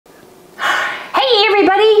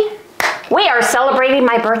We are celebrating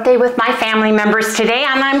my birthday with my family members today,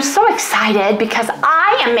 and I'm so excited because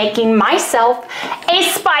I am making myself a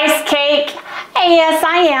spice cake. Yes,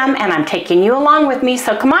 I am, and I'm taking you along with me.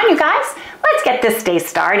 So come on, you guys, let's get this day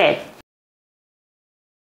started.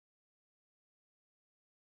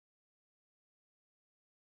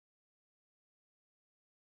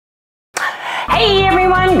 Hey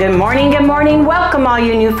everyone, good morning, welcome all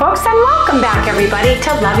you new folks, and welcome back everybody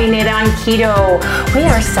to Loving It on Keto. We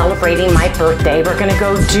are celebrating my birthday. We're gonna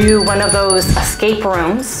go do one of those escape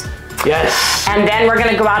rooms. Yes. And then we're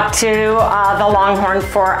gonna go out to the Longhorn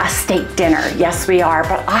for a steak dinner. Yes, we are,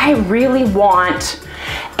 but I really want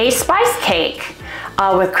a spice cake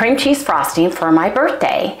with cream cheese frosting for my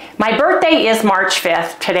birthday. My birthday is March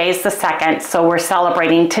 5th, today's the 2nd, so we're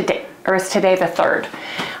celebrating today, or is today the 3rd?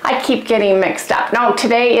 I keep getting mixed up. No,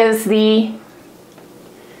 today is the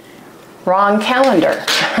wrong calendar.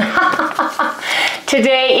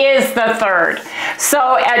 Today is the 3rd.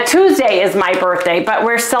 So Tuesday is my birthday, but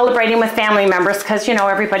we're celebrating with family members because, you know,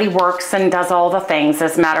 everybody works and does all the things.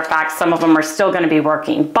 As a matter of fact, some of them are still going to be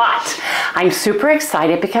working, but I'm super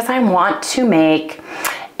excited because I want to make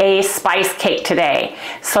a spice cake today.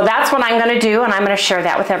 So that's what I'm going to do, and I'm going to share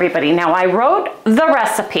that with everybody. Now, I wrote the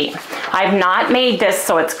recipe. I've not made this,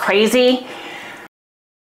 so it's crazy.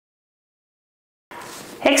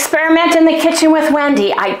 Experiment in the kitchen with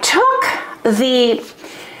Wendy. I took the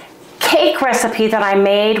cake recipe that I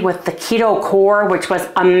made with the keto core, which was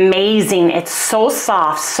amazing. It's so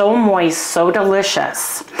soft, so moist, so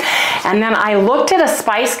delicious. And then I looked at a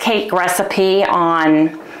spice cake recipe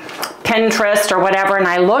on Pinterest or whatever, and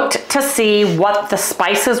I looked to see what the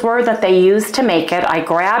spices were that they used to make it. I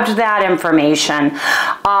grabbed that information.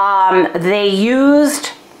 They used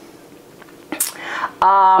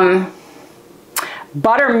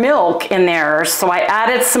buttermilk in there, so I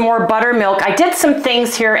added some more buttermilk. I did some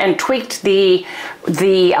things here and tweaked the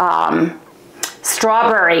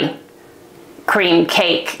strawberry cream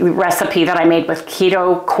cake recipe that I made with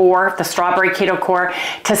keto core, the strawberry keto core,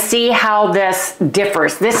 to see how this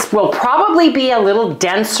differs. This will probably be a little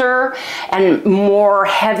denser and more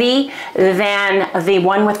heavy than the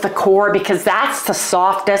one with the core because that's the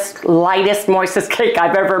softest, lightest, moistest cake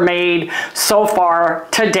I've ever made so far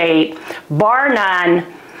to date, bar none,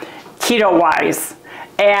 keto-wise.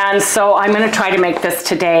 And so I'm going to try to make this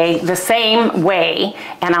today the same way,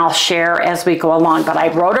 and I'll share as we go along. But I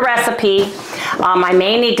wrote a recipe. I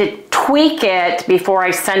may need to tweak it before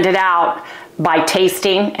I send it out by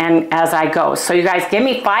tasting and as I go. So you guys give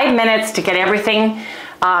me 5 minutes to get everything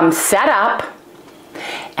set up,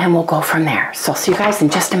 and we'll go from there. So I'll see you guys in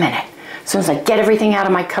just a minute, as soon as I get everything out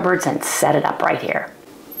of my cupboards and set it up right here.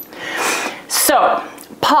 So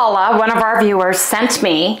Paula, one of our viewers, sent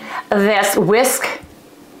me this Whisk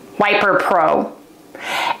Wiper Pro,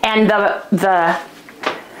 and the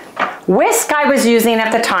whisk I was using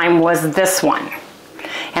at the time was this one,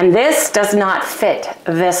 and this does not fit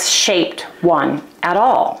this shaped one at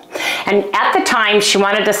all. And at the time she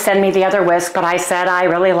wanted to send me the other whisk, but I said I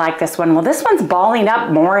really like this one. Well, this one's balling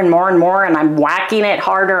up more and more and more, and I'm whacking it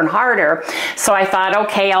harder and harder. So I thought,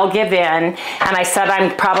 okay, I'll give in, and I said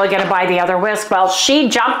I'm probably going to buy the other whisk. Well, she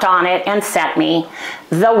jumped on it and sent me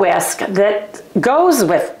the whisk that goes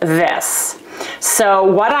with this. So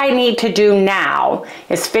what I need to do now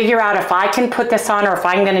is figure out if I can put this on or if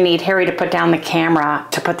I'm going to need Harry to put down the camera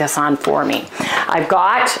to put this on for me. I've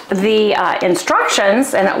got the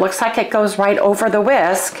instructions, and it looks like it goes right over the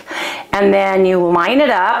whisk, and then you line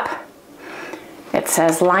it up. It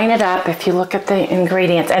says line it up if you look at the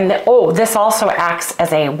ingredients. And oh, this also acts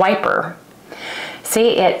as a wiper.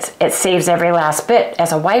 See, it saves every last bit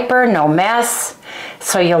as a wiper, no mess.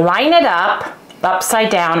 So you line it up upside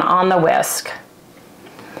down on the whisk.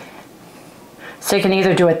 So you can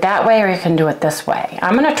either do it that way or you can do it this way.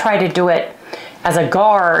 I'm going to try to do it as a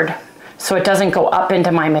guard so it doesn't go up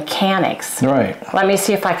into my mechanics. Right. Let me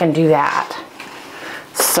see if I can do that.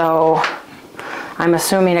 So I'm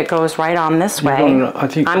assuming it goes right on this way. I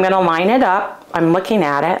think I'm going to line it up. I'm looking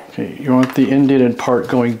at it. Okay, you want the indented part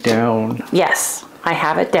going down. Yes, I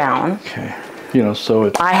have it down. Okay. You know, so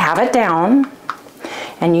it's... I have it down.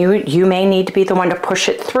 And you may need to be the one to push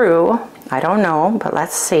it through. I don't know, but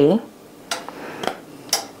let's see.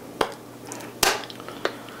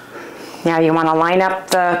 Now you want to line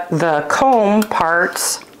up the comb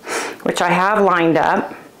parts, which I have lined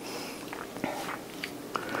up.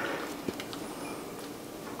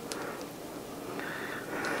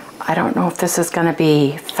 I don't know if this is going to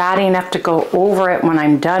be fat enough to go over it when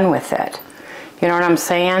I'm done with it. You know what I'm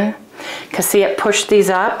saying? Because see, it pushed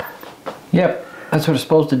these up. Yep. That's what it's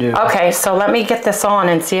supposed to do. Okay, so let me get this on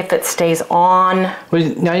and see if it stays on.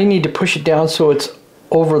 Well, now you need to push it down so it's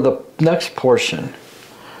over the next portion.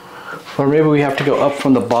 Or maybe we have to go up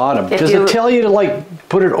from the bottom. Does it tell you to like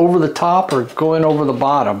put it over the top or go in over the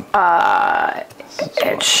bottom?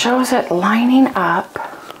 It shows it lining up.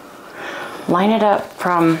 Line it up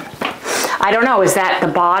from, I don't know, is that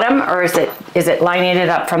the bottom or is it lining it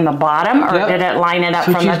up from the bottom or did it line it up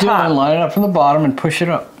from the top? Line it up from the bottom and push it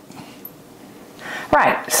up.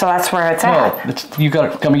 Right, so that's where it's at. No, you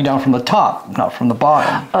got it coming down from the top, not from the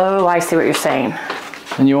bottom. Oh, I see what you're saying.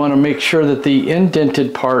 And you want to make sure that the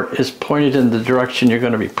indented part is pointed in the direction you're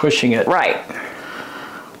going to be pushing it. Right.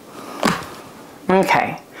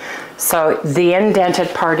 Okay. So the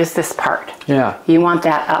indented part is this part. Yeah. You want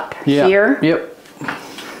that up here? Yep.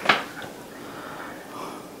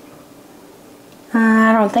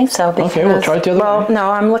 I don't think so. Because, okay, we'll try it the other way. Well,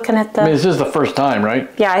 no, I'm looking at the... I mean, this is the first time, right?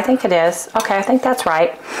 Yeah, I think it is. Okay, I think that's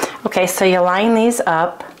right. Okay, so you line these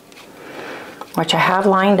up, which I have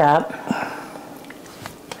lined up.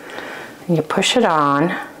 And you push it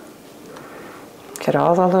on. Get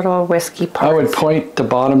all the little whiskey parts. I would point the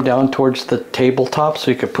bottom down towards the tabletop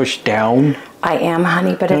so you could push down. I am,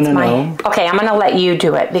 honey, but it's my... Okay, I'm going to let you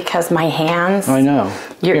do it because my hands... I know.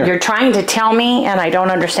 You're trying to tell me and I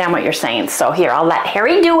don't understand what you're saying. So here, I'll let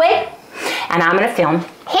Harry do it and I'm going to film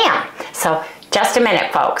him. So just a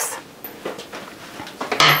minute, folks.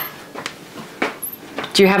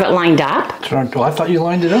 Do you have it lined up? Oh, I thought you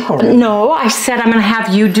lined it up already. No, I said I'm going to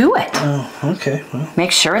have you do it. Oh, okay. Well.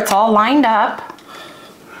 Make sure it's all lined up.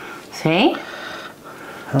 See?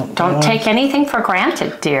 Don't take anything for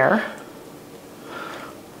granted, dear.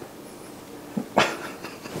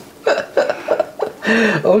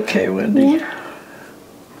 Okay, Wendy. Yeah.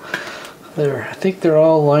 There, I think they're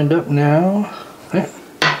all lined up now.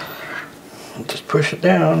 Just push it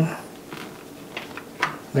down.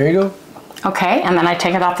 There you go. Okay, and then I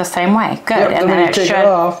take it off the same way. Good, Yep, and then it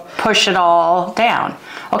should push it all down.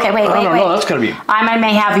 Okay, wait. No, that's gonna be... I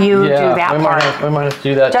may have you do that part. We might have to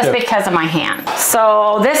do that just too. because of my hand.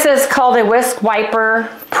 So this is called a Whisk Wiper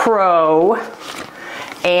Pro,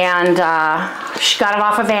 and she got it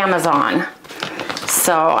off of Amazon.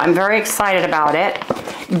 So I'm very excited about it.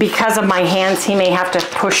 Because of my hands, he may have to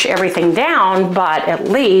push everything down, but at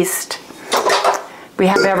least we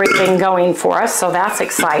have everything going for us, so that's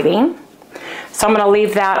exciting. So I'm going to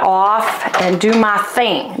leave that off and do my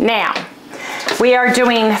thing. Now, we are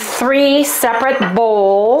doing 3 separate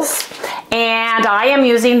bowls, and I am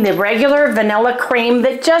using the regular vanilla cream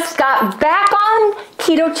that just got back on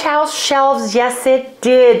Keto Chow's shelves. Yes, it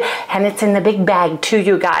did. And it's in the big bag too,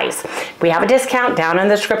 you guys. We have a discount down in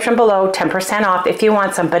the description below, 10% off if you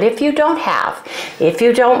want some. But if you don't have, if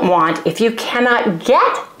you don't want, if you cannot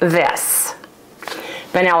get this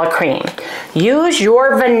vanilla cream, use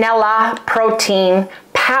your vanilla protein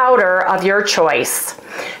powder of your choice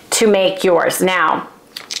to make yours. Now,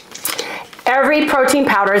 every protein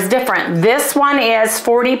powder is different. This one is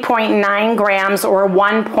 40.9 grams or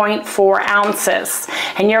 1.4 ounces.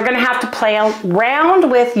 And you're gonna have to play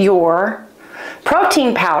around with your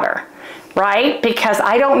protein powder, right? Because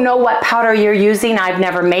I don't know what powder you're using. I've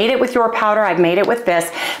never made it with your powder. I've made it with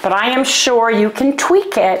this, but I am sure you can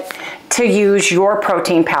tweak it to use your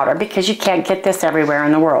protein powder because you can't get this everywhere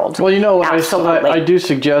in the world. Well, you know, absolutely. I do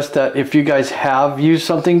suggest that if you guys have used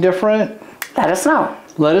something different, let us know.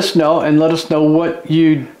 Let us know, and let us know what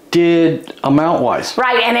you did amount-wise.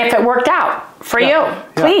 Right, and if it worked out for you,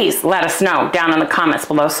 please let us know down in the comments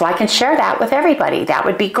below so I can share that with everybody. That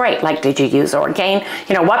would be great. Like, did you use Orgain?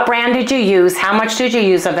 You know, what brand did you use? How much did you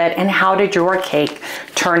use of it? And how did your cake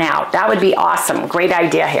turn out? That would be awesome. Great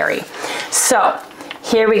idea, Harry. So,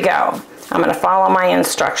 here we go. I'm going to follow my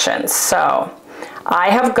instructions. So, I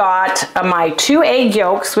have got my 2 egg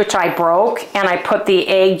yolks, which I broke, and I put the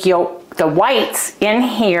egg yolk, the whites, in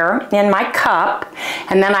here in my cup,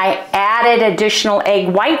 and then I added additional egg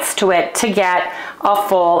whites to it to get a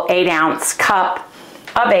full 8-ounce cup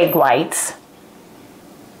of egg whites.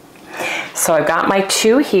 So I've got my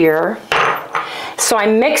 2 here. So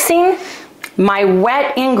I'm mixing my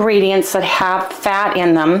wet ingredients that have fat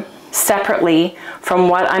in them separately from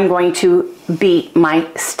what I'm going to beat my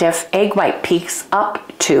stiff egg white peaks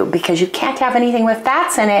up to, because you can't have anything with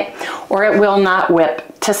fats in it or it will not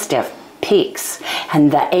whip to stiff peaks.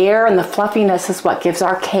 And the air and the fluffiness is what gives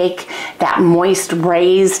our cake that moist,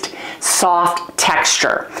 raised, soft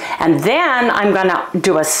texture. And then I'm gonna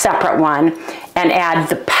do a separate one and add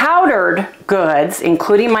the powdered goods,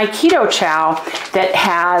 including my Keto Chow that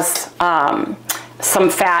has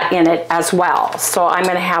some fat in it as well. So I'm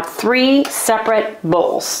gonna have 3 separate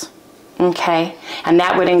bowls. Okay, and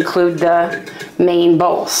that would include the main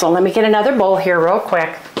bowl. So let me get another bowl here real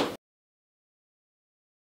quick.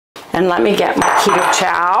 And let me get my keto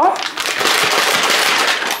chow.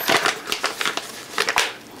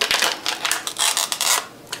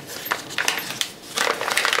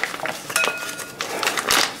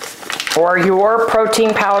 Or your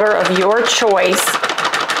protein powder of your choice.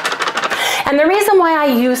 And the reason why I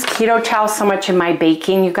use keto chow so much in my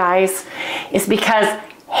baking, you guys, is because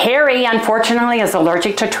Harry, unfortunately, is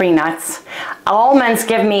allergic to tree nuts. Almonds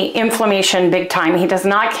give me inflammation big time. He does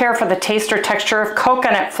not care for the taste or texture of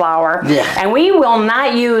coconut flour. Yeah. And we will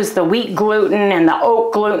not use the wheat gluten and the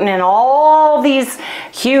oat gluten and all these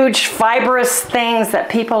huge fibrous things that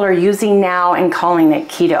people are using now and calling it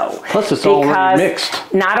keto. Plus it's all mixed.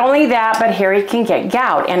 Not only that, but Harry can get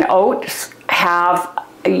gout, and oats have,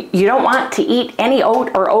 you don't want to eat any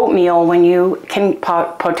oat or oatmeal when you can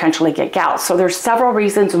potentially get gout. So there's several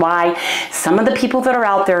reasons why some of the people that are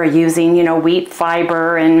out there are using, you know, wheat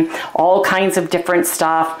fiber and all kinds of different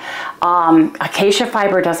stuff. Acacia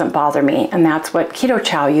fiber doesn't bother me, and that's what keto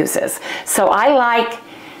chow uses. So I like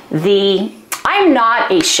I'm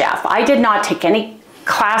not a chef. I did not take any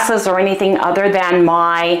classes or anything other than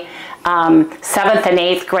my 7th and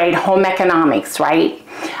 8th grade home economics, right?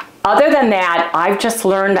 Other than that, I've just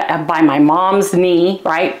learned by my mom's knee,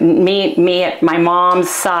 right? Me at my mom's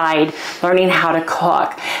side, learning how to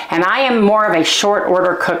cook. And I am more of a short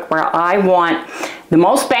order cook where I want the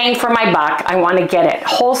most bang for my buck. I want to get it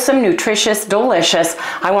wholesome, nutritious, delicious.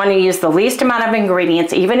 I want to use the least amount of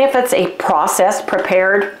ingredients, even if it's a processed,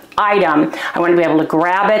 prepared item. I want to be able to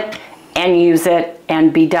grab it and use it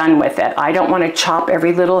and be done with it. I don't want to chop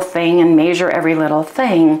every little thing and measure every little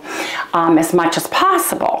thing as much as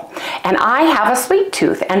possible. And I have a sweet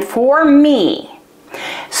tooth, and for me,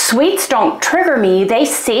 sweets don't trigger me, they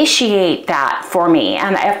satiate that for me.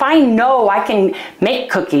 And if I know I can make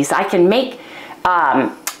cookies, I can make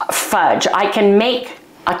fudge, I can make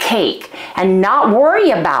a cake and not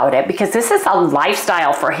worry about it, because this is a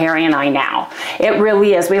lifestyle for Harry and I now. It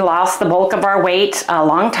really is. We lost the bulk of our weight a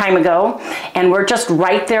long time ago, and we're just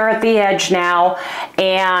right there at the edge now,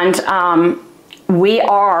 and we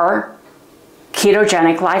are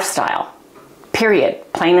ketogenic lifestyle, period,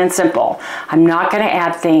 plain and simple. I'm not going to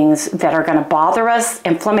add things that are going to bother us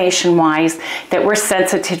inflammation wise, that we're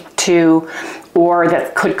sensitive to, or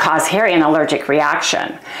that could cause Harry an allergic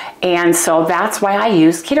reaction. And so that's why I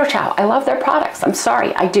use keto chow. I love their products. I'm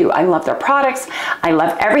sorry, I do. I love their products. I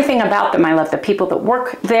love everything about them. I love the people that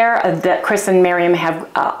work there. That Chris and Miriam have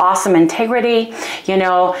awesome integrity, you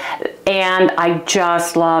know, and I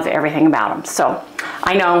just love everything about them. So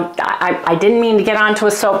I know I didn't mean to get onto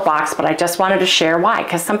a soapbox, but I just wanted to share why,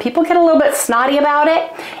 because some people get a little bit snotty about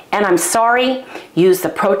it, and I'm sorry. Use the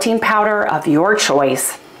protein powder of your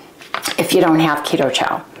choice if you don't have keto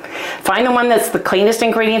chow. Find the one that's the cleanest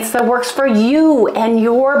ingredients that works for you and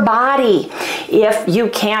your body. If you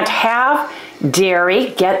can't have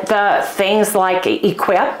dairy, get the things like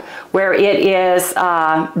Equip, where it is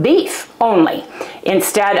beef only,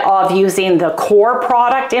 instead of using the core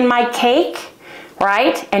product in my cake,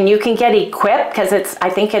 right? And you can get Equip, because I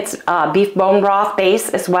think it's beef bone broth base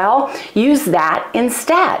as well. Use that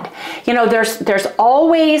instead. You know, there's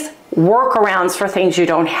always workarounds for things you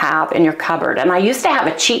don't have in your cupboard. And I used to have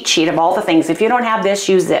a cheat sheet of all the things. If you don't have this,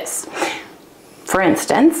 use this. For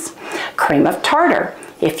instance, cream of tartar.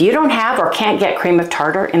 If you don't have or can't get cream of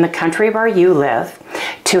tartar in the country where you live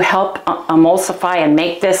to help emulsify and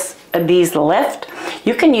make these lift,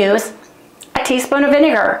 you can use a teaspoon of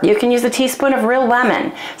vinegar. You can use a teaspoon of real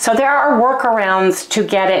lemon. So there are workarounds to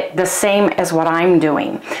get it the same as what I'm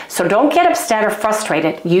doing. So don't get upset or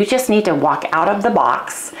frustrated. You just need to walk out of the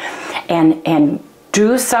box and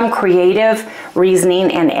do some creative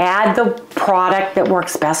reasoning and add the product that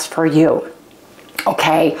works best for you.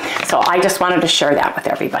 Okay, so I just wanted to share that with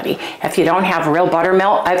everybody. If you don't have real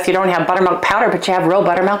buttermilk, if you don't have buttermilk powder, but you have real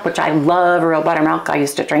buttermilk, which I love real buttermilk, I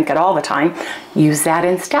used to drink it all the time, use that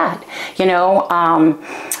instead. You know,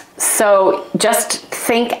 so just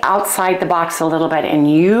think outside the box a little bit,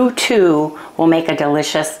 and you too will make a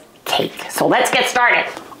delicious cake. So let's get started.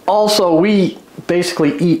 Also, we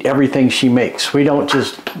basically eat everything she makes. We don't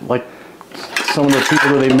just, like some of the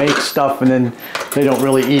people, they make stuff and then they don't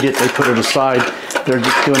really eat it, they put it aside. They're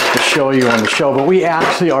just doing it to show you on the show, but we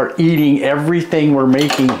actually are eating everything we're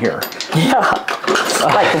making here. Yeah,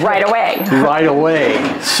 like right away. Right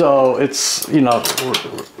away. So it's, you know,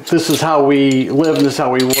 this is how we live, this is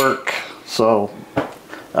how we work. So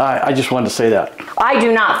I just wanted to say that. I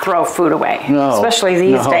do not throw food away, No, especially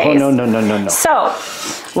these days. No. So,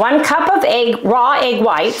 1 cup of raw egg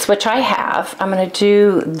whites, which I have. I'm going to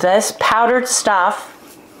do this powdered stuff.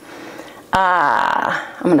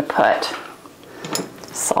 I'm going to put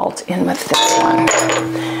salt in with this one.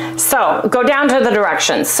 So, go down to the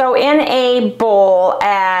directions. So, in a bowl,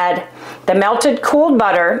 add the melted cooled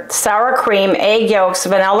butter, sour cream, egg yolks,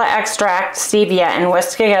 vanilla extract, stevia, and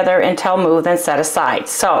whisk together until smooth and set aside.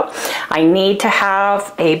 So I need to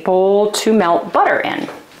have a bowl to melt butter in.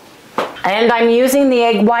 And I'm using the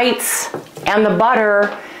egg whites and the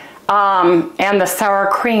butter and the sour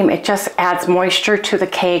cream. It just adds moisture to the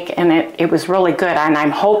cake, and it was really good. And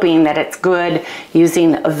I'm hoping that it's good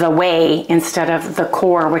using the whey instead of the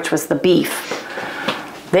core, which was the beef.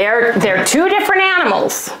 They're 2 different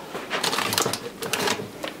animals.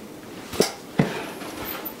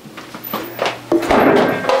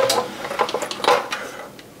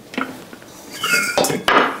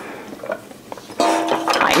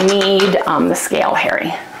 I need the scale,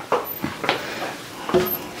 Harry.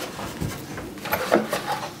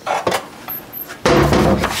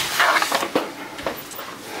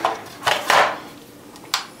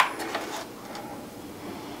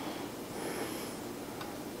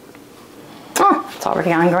 Oh, it's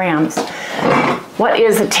already on grams. What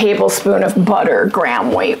is a tablespoon of butter,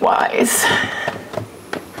 gram weight-wise?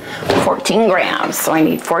 14 grams. So I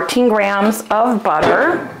need 14 grams of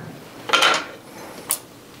butter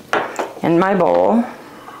in my bowl.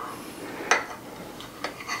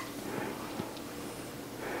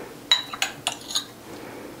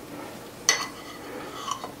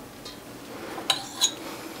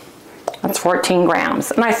 That's 14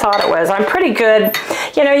 grams, and I thought it was. I'm pretty good,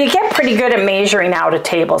 you know, you get pretty good at measuring out a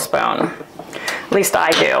tablespoon. At least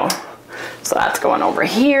I do. So that's going over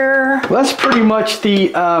here. Well, that's pretty much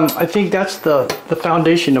the, I think that's the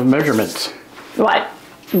foundation of measurements. What?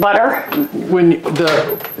 Butter? When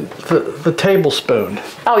the tablespoon.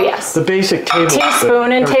 Oh, yes. The basic tablespoon.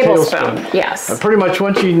 Teaspoon and tablespoon, yes. And pretty much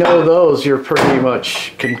once you know those, you're pretty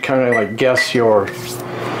much can kind of like guess your,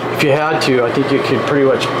 if you had to, I think you could pretty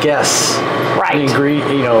much guess right. the ingredient,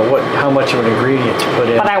 you know, how much of an ingredient to put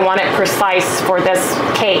in. But I want it precise for this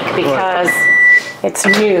cake because it's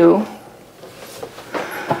new.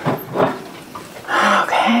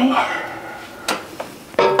 Okay.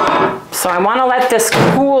 So I want to let this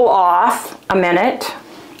cool off a minute.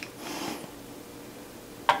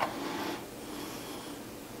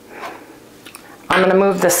 I'm going to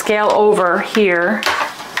move the scale over here.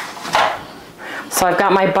 So I've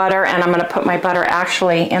got my butter, and I'm going to put my butter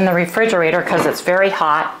actually in the refrigerator because it's very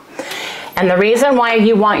hot. And the reason why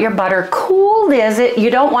you want your butter cooled is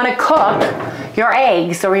you don't want to cook your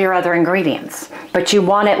eggs or your other ingredients, but you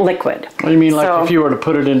want it liquid. What do you mean, like if you were to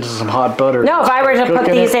put it into some hot butter? No, if I were to put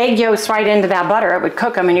these egg yolks right into that butter, it would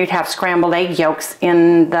cook them, and you'd have scrambled egg yolks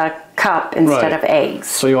in the cup instead of eggs.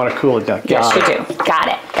 So you want to cool it down. Yes, you do. Got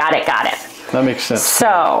it. Got it. Got it. That makes sense.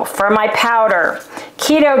 So for my powder,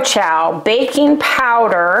 Keto Chow baking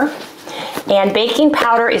powder. And baking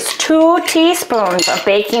powder is 2 teaspoons of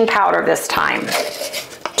baking powder this time.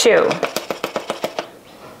 2.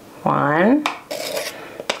 1.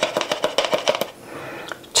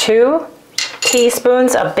 2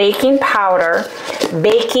 teaspoons of baking powder.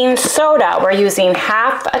 Baking soda, we're using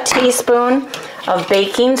half a teaspoon of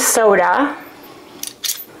baking soda.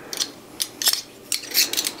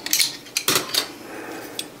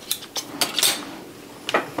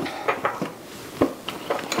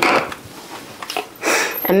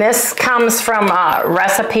 And this comes from a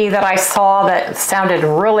recipe that I saw that sounded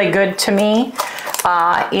really good to me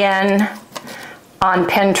on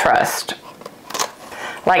Pinterest.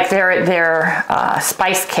 Like their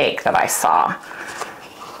spice cake that I saw.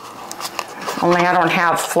 Only I don't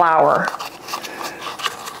have flour.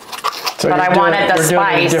 So but I wanted the spice.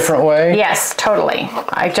 Doing it a different way? Yes, totally.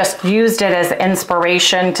 I just used it as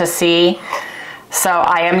inspiration to see. So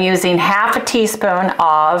I am using half a teaspoon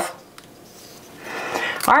of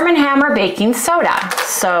Arm & Hammer baking soda.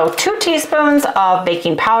 So 2 teaspoons of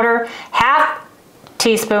baking powder, half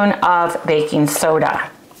teaspoon of baking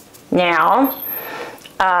soda. Now,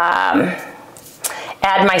 add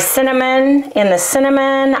my cinnamon. In the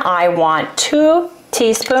cinnamon, I want 2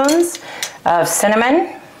 teaspoons of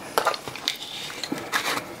cinnamon.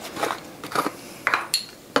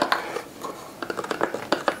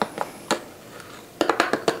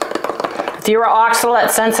 If you are oxalate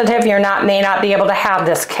sensitive, you may not be able to have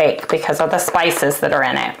this cake because of the spices that are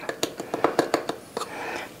in it.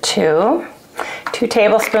 2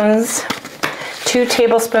 tablespoons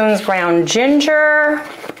ground ginger.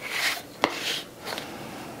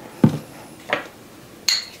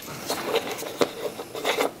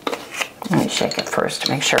 shake it first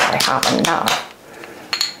to make sure I have enough.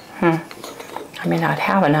 I may not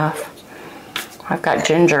have enough. I've got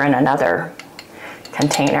ginger in another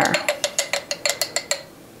container.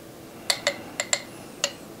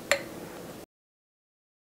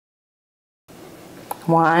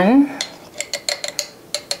 One.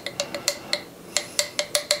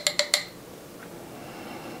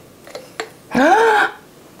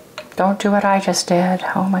 Don't do what I just did.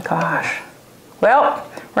 Oh my gosh. Well,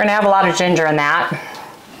 we're gonna have a lot of ginger in that.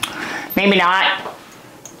 Maybe not.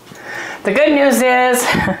 The good news is,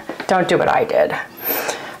 don't do what I did.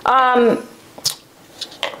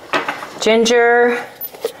 Ginger,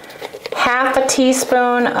 half a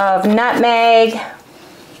teaspoon of nutmeg,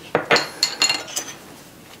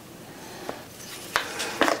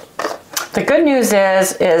 the good news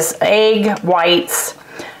is egg whites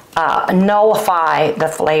nullify the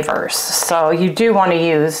flavors. So you do want to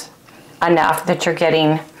use enough that you're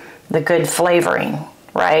getting the good flavoring,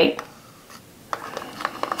 right?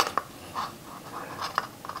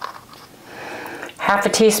 Half a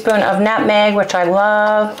teaspoon of nutmeg, which I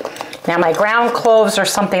love. Now my ground cloves are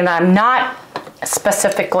something that I'm not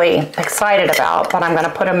specifically excited about, but I'm going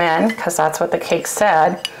to put them in because that's what the cake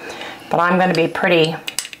said. But I'm going to be pretty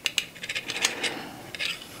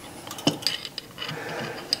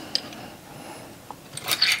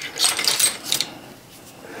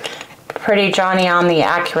Johnny on the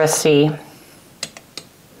accuracy.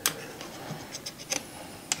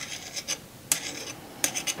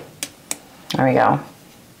 There we go.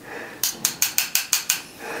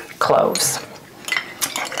 Cloves.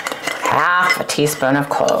 Half a teaspoon of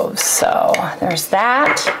cloves. So there's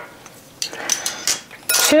that.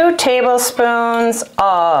 2 tablespoons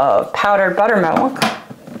of powdered buttermilk.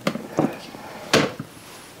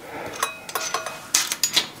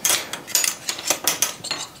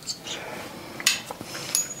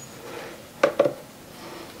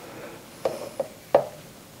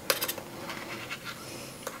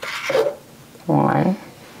 One.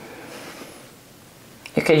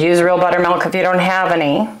 You could use real buttermilk if you don't have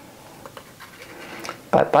any,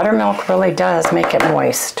 but buttermilk really does make it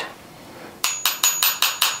moist.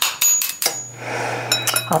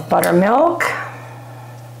 Of buttermilk,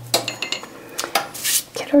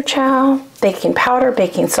 keto chow, baking powder,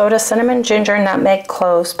 baking soda, cinnamon, ginger, nutmeg,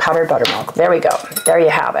 cloves, powdered buttermilk. There we go. There you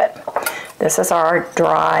have it. This is our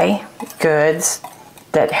dry goods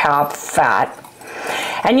that have fat.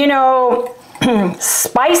 And you know,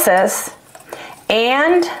 spices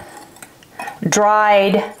and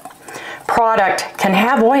dried product can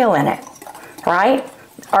have oil in it, right?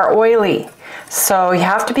 Are oily. So you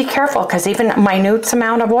have to be careful because even a minute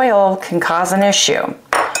amount of oil can cause an issue.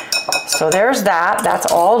 So there's that. That's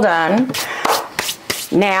all done.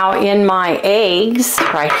 Now in my eggs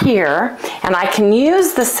right here, and I can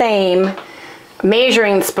use the same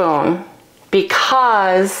measuring spoon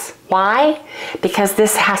because, why? Because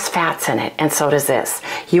this has fats in it, and so does this.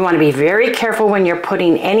 You want to be very careful when you're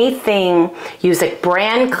putting anything, use it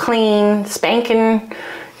brand clean, spanking,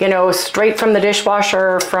 you know, straight from the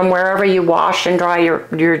dishwasher, from wherever you wash and dry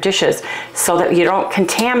your dishes, so that you don't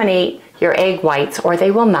contaminate your egg whites or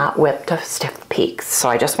they will not whip to stiff peaks. So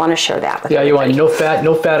I just want to share that with everybody. You want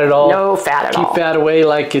no fat at all. No fat at all. Keep fat away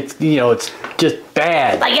like it's, you know, it's just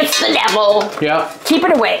bad. Like it's the devil. Yeah. Keep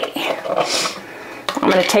it away. I'm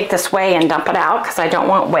going to take this whey and dump it out because I don't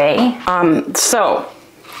want whey. So,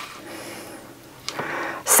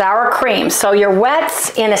 sour cream. So your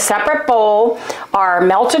wets in a separate bowl are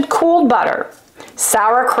melted cooled butter,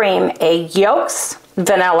 sour cream, egg yolks,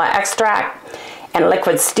 vanilla extract, and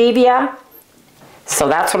liquid stevia. So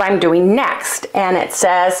that's what I'm doing next. And it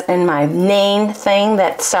says in my main thing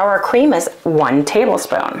that sour cream is 1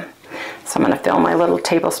 tablespoon. So I'm going to fill my little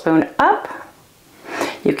tablespoon up.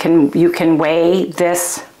 You can weigh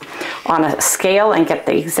this on a scale and get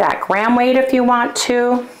the exact gram weight if you want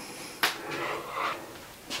to.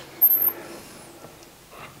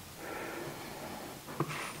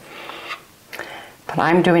 But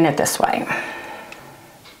I'm doing it this way.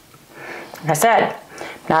 Like I said,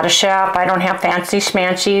 not a chef. I don't have fancy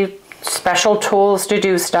schmancy special tools to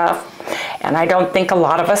do stuff, and I don't think a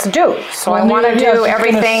lot of us do. So well, I want to do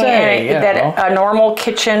everything that a normal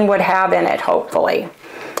kitchen would have in it, hopefully.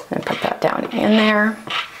 And put that down in there.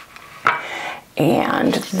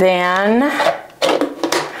 And then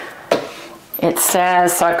it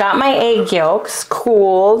says, so I've got my egg yolks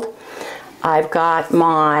cooled. I've got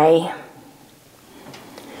my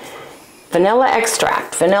vanilla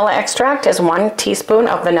extract. Vanilla extract is 1 teaspoon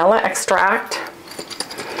of vanilla extract.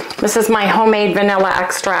 This is my homemade vanilla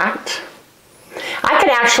extract. I I could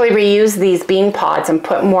actually reuse these bean pods and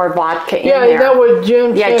put more vodka in there. Yeah, that what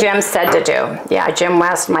Jim said. Yeah, Jim said to do. Yeah, Jim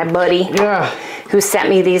West, my buddy. Yeah. Who sent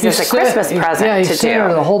me these as a Christmas present to do. Yeah,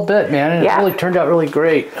 the whole bit, man. And it really turned out really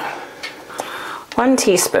great. 1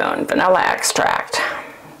 teaspoon vanilla extract.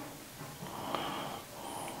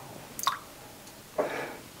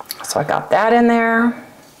 So I got that in there.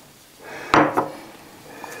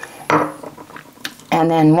 And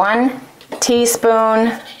then 1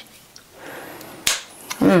 teaspoon,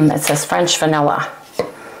 it says French vanilla.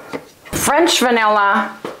 French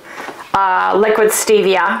vanilla, liquid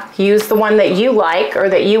stevia. Use the one that you like or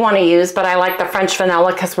that you want to use, but I like the French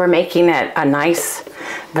vanilla because we're making it a nice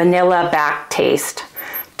vanilla back taste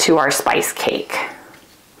to our spice cake.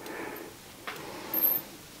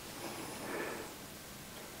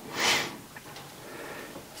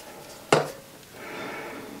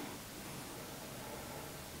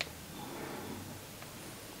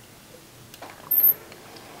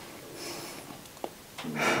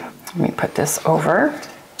 Let me put this over.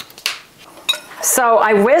 So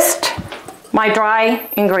I whisked my dry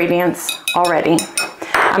ingredients already.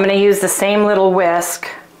 I'm going to use the same little whisk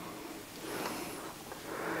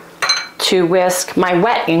to whisk my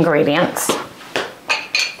wet ingredients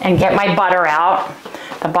and get my butter out.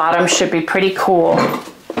 The bottom should be pretty cool.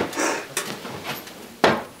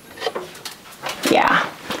 Yeah,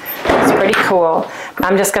 it's pretty cool.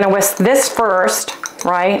 I'm just going to whisk this first,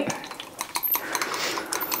 right?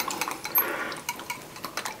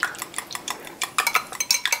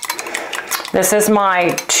 This is my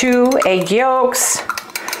 2 egg yolks,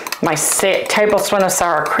 my tablespoon of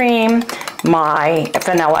sour cream, my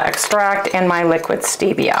vanilla extract, and my liquid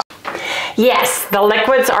stevia. Yes, the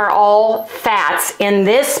liquids are all fats in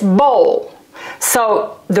this bowl.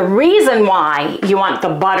 So the reason why you want the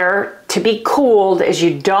butter to be cooled is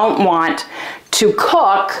you don't want to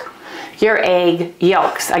cook your egg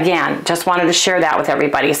yolks. Again, just wanted to share that with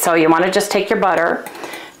everybody. So you want to just take your butter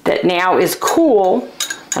that now is cool,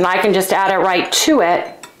 and I can just add it right to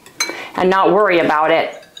it and not worry about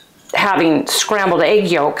it having scrambled egg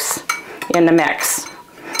yolks in the mix.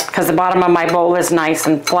 Because the bottom of my bowl is nice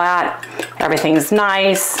and flat. Everything's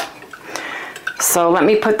nice. So let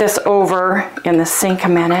me put this over in the sink a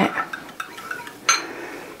minute.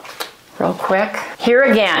 Real quick. Here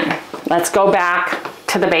again, let's go back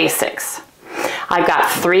to the basics. I've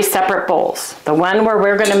got 3 separate bowls. The one where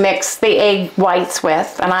we're going to mix the egg whites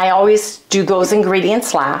with, and I always do those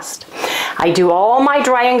ingredients last. I do all my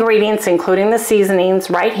dry ingredients, including the seasonings,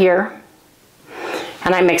 right here.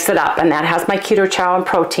 And I mix it up, and that has my keto chow and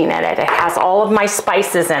protein in it. It has all of my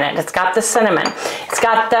spices in it. It's got the cinnamon, it's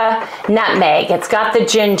got the nutmeg, it's got the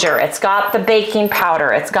ginger, it's got the baking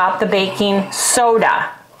powder, it's got the baking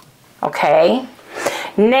soda, okay?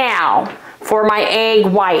 Now, for my egg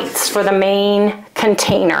whites, for the main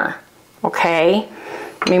container, okay?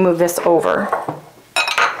 Let me move this over.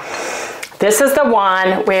 This is the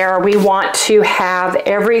one where we want to have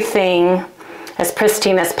everything as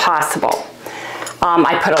pristine as possible.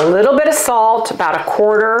 I put a little bit of salt, about a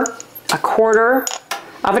quarter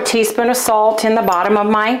of a teaspoon of salt in the bottom of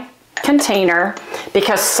my container,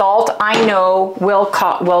 because salt I know will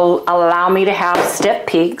allow me to have stiff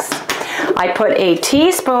peaks. I put a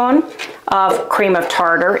teaspoon of cream of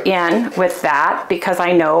tartar in with that, because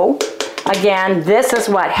I know, again, this is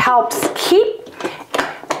what helps keep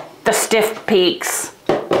the stiff peaks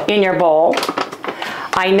in your bowl.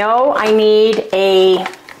 I know I need a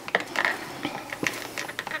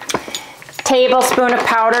tablespoon of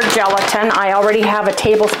powdered gelatin. I already have a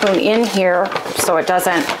tablespoon in here so it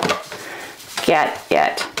doesn't get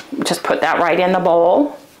it. Just put that right in the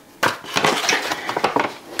bowl.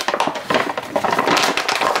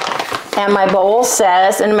 And my bowl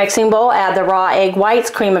says, in a mixing bowl, add the raw egg whites,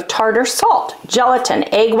 cream of tartar, salt, gelatin,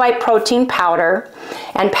 egg white protein powder,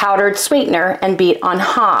 and powdered sweetener, and beat on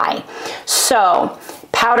high. So,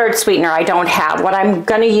 powdered sweetener I don't have. What I'm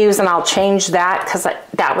going to use, and I'll change that because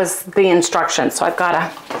that was the instructions, so I've got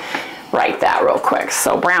to write that real quick.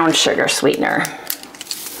 So brown sugar sweetener.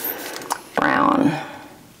 Brown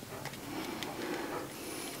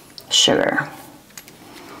sugar.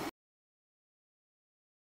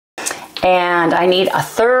 And I need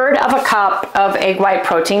 1/3 of a cup of egg white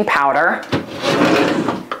protein powder.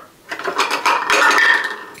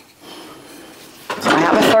 So I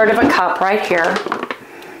have 1/3 of a cup right here.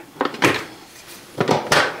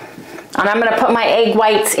 And I'm going to put my egg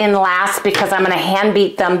whites in last because I'm going to hand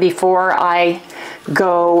beat them before I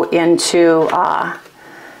go into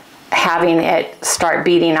having it start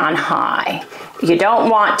beating on high. You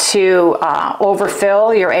don't want to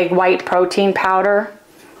overfill your egg white protein powder,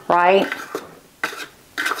 right?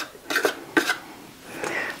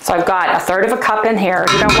 So I've got 1/3 cup in here.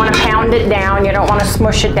 You don't want to pound it down. You don't want to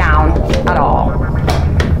smush it down at all.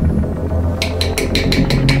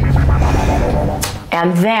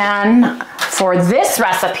 And then for this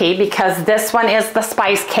recipe, because this one is the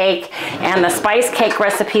spice cake, and the spice cake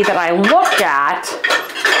recipe that I looked at,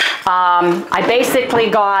 I basically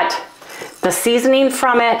got the seasoning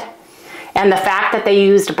from it and the fact that they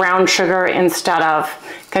used brown sugar instead of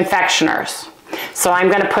confectioners. So I'm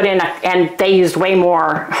going to put in, and they used way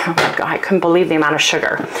more. Oh my God, I couldn't believe the amount of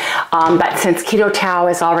sugar. But since Keto Chow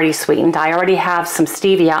is already sweetened, I already have some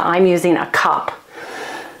stevia. I'm using a cup.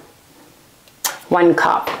 1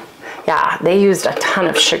 cup. Yeah, they used a ton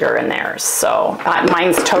of sugar in theirs. So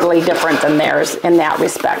mine's totally different than theirs in that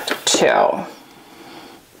respect too.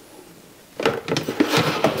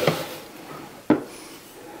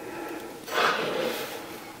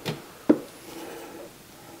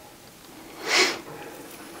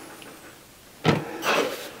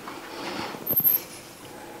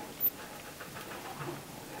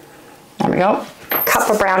 There we go, cup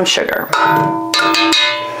of brown sugar.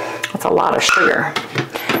 That's a lot of sugar.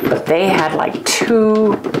 But they had like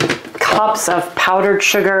 2 cups of powdered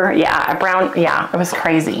sugar. Yeah, it was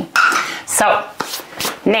crazy. So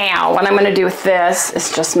now what I'm gonna do with this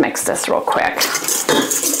is just mix this real quick.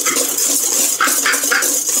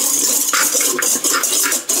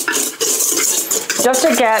 Just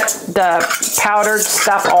to get the powdered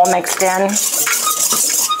stuff all mixed in.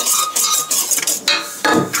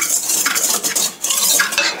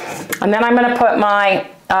 And then I'm going to put my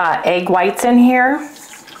egg whites in here.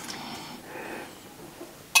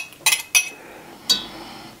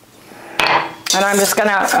 And I'm just going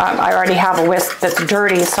to, I already have a whisk that's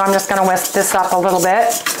dirty, so I'm just going to whisk this up a little bit,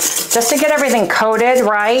 just to get everything coated,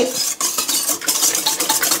 right?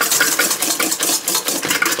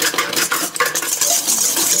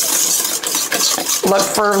 Look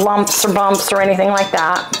for lumps or bumps or anything like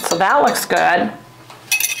that. So that looks good.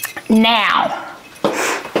 Now,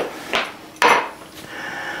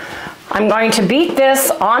 I'm going to beat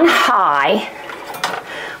this on high.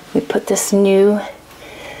 We put this new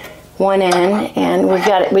one in, and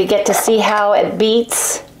we get to see how it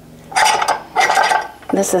beats.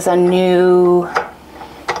 This is a new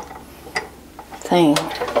thing.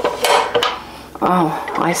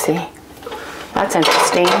 Oh, I see. That's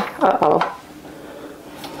interesting. Uh-oh.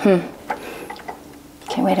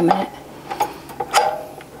 Okay, wait a minute.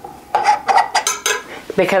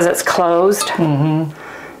 Because it's closed. Mm-hmm.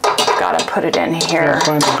 Gotta put it in here. Gotta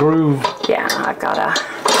find the groove. Yeah, I've gotta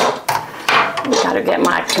get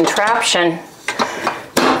my contraption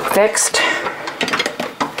fixed.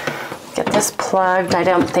 Get this plugged. I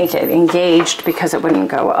don't think it engaged because it wouldn't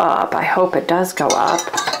go up. I hope it does go up.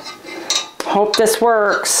 Hope this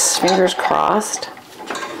works. Fingers crossed.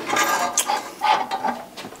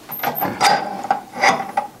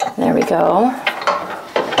 There we go.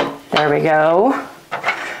 There we go.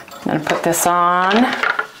 I'm gonna put this on.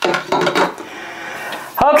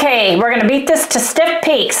 Okay, we're gonna beat this to stiff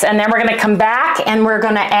peaks, and then we're gonna come back and we're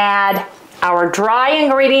gonna add our dry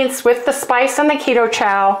ingredients with the spice and the Keto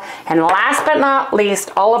Chow, and last but not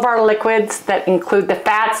least, all of our liquids that include the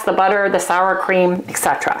fats, the butter, the sour cream,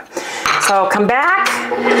 etc. So come back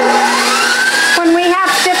when we have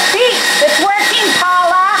stiff peaks. It's working,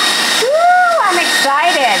 Paula. Woo, I'm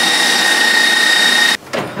excited.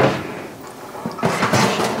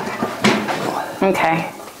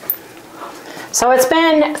 Okay. So it's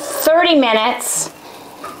been 30 minutes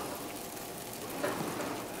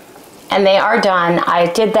and they are done. I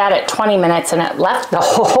did that at 20 minutes and it left the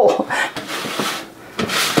hole.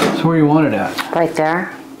 That's where you want it at? Right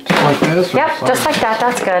there. Just like this? Yep, just like that.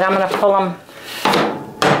 That's good. I'm going to pull them.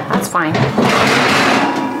 That's fine.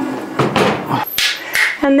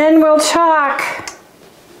 And then we'll talk.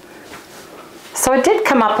 So it did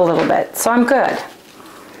come up a little bit, so I'm good.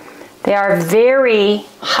 They are very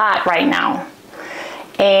hot right now.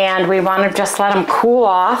 And we want to just let them cool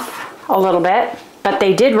off a little bit, but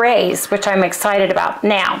they did raise, which I'm excited about.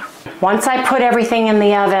 Now, once I put everything in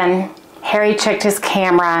the oven, Harry checked his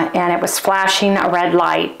camera and it was flashing a red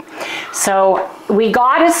light. So we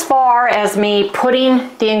got as far as me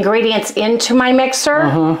putting the ingredients into my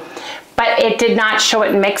mixer, but it did not show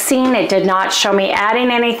it mixing. It did not show me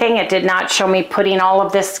adding anything. It did not show me putting all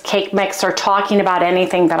of this cake mix or talking about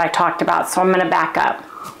anything that I talked about. So I'm going to back up.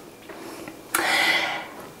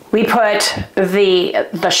 We put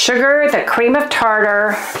the sugar, the cream of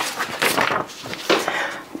tartar.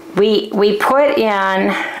 We put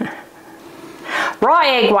in raw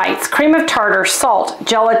egg whites, cream of tartar, salt,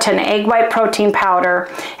 gelatin, egg white protein powder,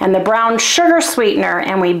 and the brown sugar sweetener,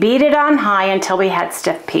 and we beat it on high until we had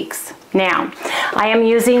stiff peaks. Now, I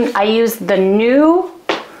use the new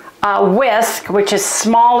whisk, which is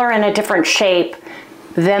smaller and a different shape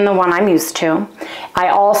than the one I'm used to. I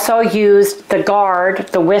also used the guard,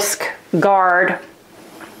 the whisk guard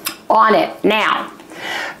on it. Now,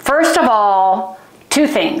 first of all, two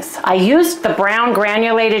things. I used the brown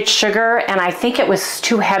granulated sugar, and I think it was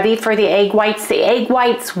too heavy for the egg whites. The egg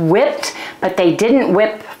whites whipped, but they didn't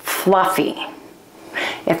whip fluffy.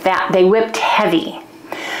 They whipped heavy.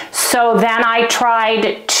 So then I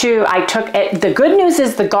took it. The good news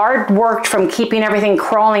is the guard worked from keeping everything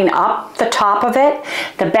crawling up the top of it.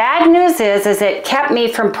 The bad news is it kept me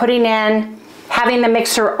from having the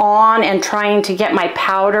mixer on and trying to get my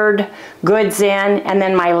powdered goods in and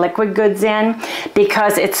then my liquid goods in,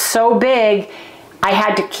 because it's so big. I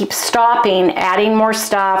had to keep stopping, adding more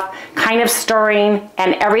stuff, kind of stirring,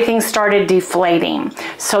 and everything started deflating.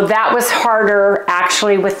 So that was harder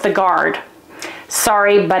actually with the guard.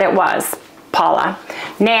 Sorry, but it was, Paula.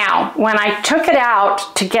 Now, when I took it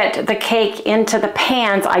out to get the cake into the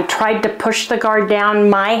pans, I tried to push the guard down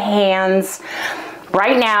my hands.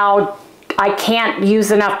 Right now, I can't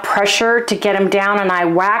use enough pressure to get them down, and I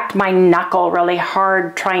whacked my knuckle really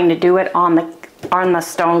hard trying to do it on the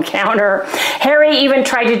stone counter. Harry even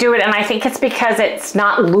tried to do it, and I think it's because it's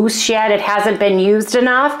not loose yet. It hasn't been used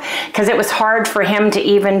enough, because it was hard for him to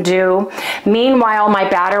even do. Meanwhile, my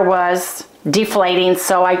batter was deflating,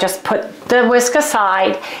 so I just put the whisk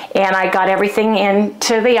aside and I got everything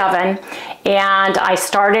into the oven, and I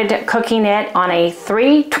started cooking it on a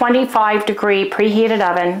 325 degree preheated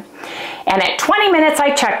oven. And at 20 minutes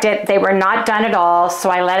I checked it, they were not done at all, so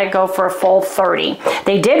I let it go for a full 30.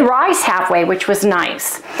 They did rise halfway, which was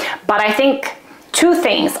nice. But I think two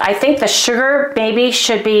things. I think the sugar maybe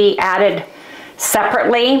should be added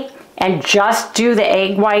separately, and just do the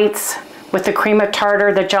egg whites with the cream of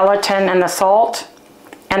tartar, the gelatin, and the salt,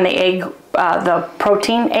 and the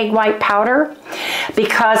protein egg white powder,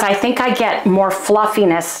 because I think I get more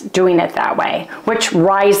fluffiness doing it that way, which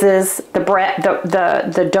rises the bread,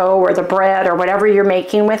 the dough or the bread or whatever you're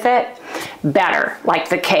making with it better, like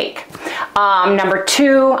the cake. Number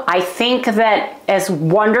two, I think that as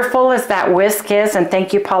wonderful as that whisk is, and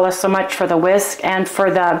thank you, Paula, so much for the whisk and for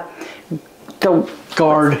the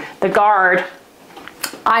guard,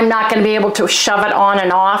 I'm not going to be able to shove it on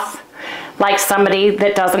and off like somebody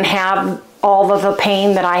that doesn't have all of the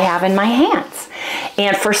pain that I have in my hands.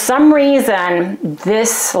 And for some reason,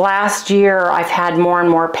 this last year, I've had more and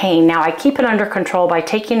more pain. Now, I keep it under control by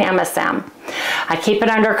taking MSM. I keep it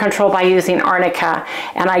under control by using arnica.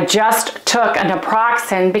 And I just took a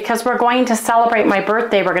naproxen because we're going to celebrate my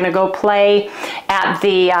birthday. We're going to go play at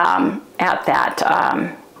the,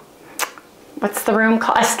 what's the room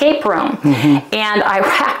called? Escape room. Mm-hmm. And I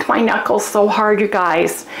whacked my knuckles so hard, you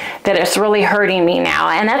guys, that it's really hurting me now.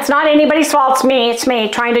 And that's not anybody's fault. It's me. It's me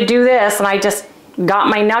trying to do this. And I just got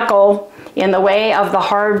my knuckle in the way of the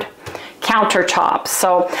hard countertop.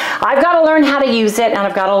 So I've got to learn how to use it, and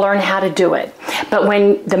I've got to learn how to do it. But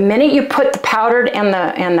the minute you put the powdered and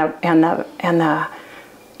the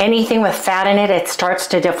anything with fat in it, it starts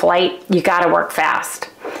to deflate. You got to work fast.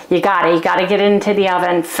 You got to get it into the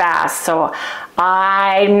oven fast. So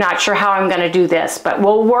I'm not sure how I'm going to do this, but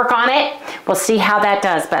we'll work on it. We'll see how that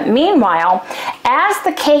does. But meanwhile, as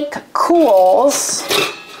the cake cools,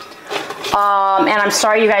 and I'm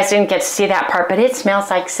sorry you guys didn't get to see that part, but it smells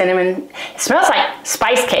like cinnamon. It smells like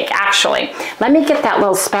spice cake, actually. Let me get that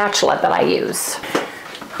little spatula that I use.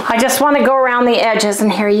 I just want to go around the edges,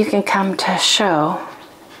 and here you can come to show.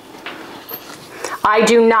 I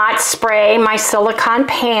do not spray my silicone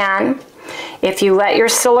pan. If you let your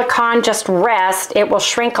silicone just rest, it will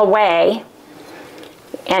shrink away,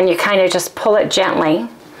 and you kind of just pull it gently.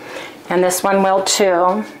 And this one will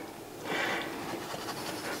too.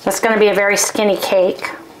 That's going to be a very skinny cake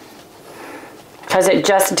because it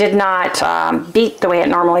just did not beat the way it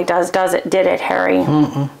normally does it? Did it, Harry?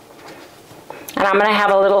 Mm-mm. And I'm going to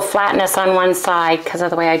have a little flatness on one side because of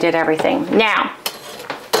the way I did everything. Now,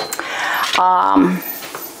 I'm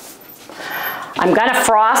going to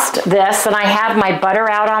frost this, and I have my butter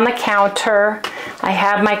out on the counter. I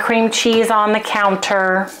have my cream cheese on the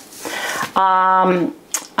counter.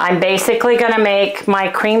 I'm basically going to make my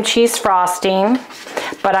cream cheese frosting,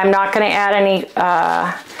 but I'm not going to add any,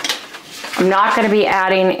 I'm not going to be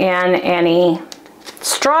adding in any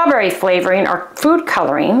strawberry flavoring or food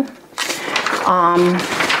coloring.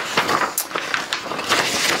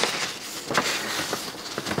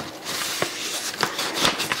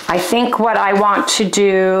 I think what I want to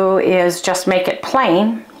do is just make it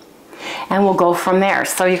plain and we'll go from there.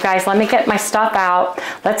 So you guys, let me get my stuff out.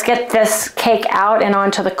 Let's get this cake out and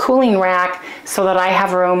onto the cooling rack so that I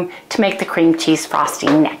have room to make the cream cheese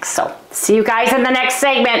frosting next. So see you guys in the next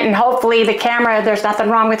segment, and hopefully the camera, there's nothing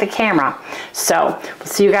wrong with the camera. So we'll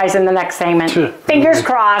see you guys in the next segment. Sure. Fingers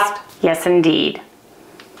crossed. Yes, indeed.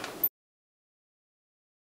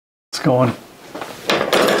 It's going.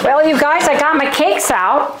 Well, you guys, I got my cakes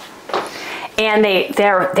out, and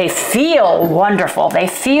they feel wonderful. They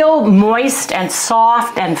feel moist and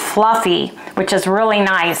soft and fluffy, which is really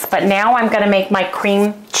nice. But now I'm going to make my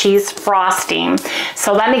cream cheese frosting.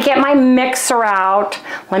 So let me get my mixer out.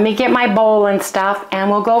 Let me get my bowl and stuff, and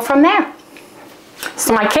we'll go from there.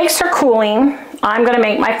 So my cakes are cooling. I'm going to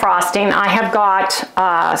make my frosting. I have got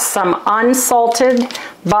some unsalted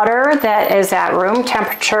butter that is at room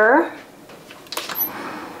temperature.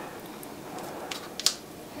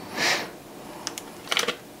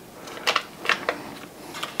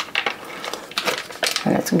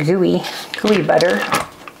 And it's gooey butter.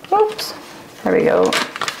 Oops, there we go.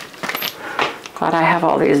 Glad I have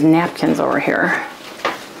all these napkins over here.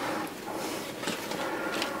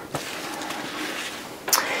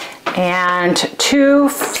 And 2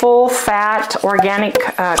 full-fat organic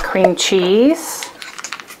cream cheese.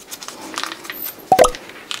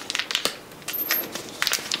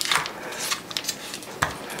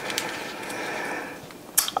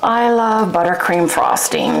 I love buttercream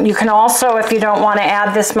frosting. You can also, if you don't want to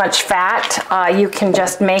add this much fat, you can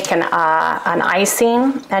just make an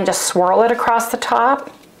icing and just swirl it across the top.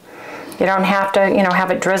 You don't have to, you know, have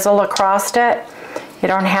it drizzle across it. You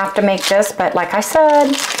don't have to make this, but like I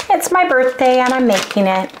said, it's my birthday and I'm making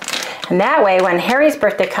it. And that way, when Harry's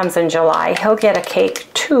birthday comes in July, he'll get a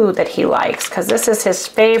cake too that he likes, because this is his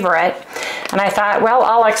favorite. And I thought, well,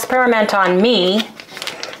 I'll experiment on me,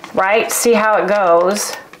 right? See how it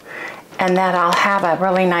goes. And then I'll have a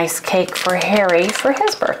really nice cake for Harry for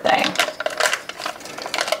his birthday.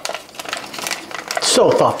 So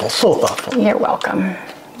thoughtful, so thoughtful. You're welcome.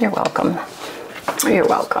 You're welcome. You're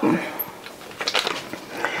welcome.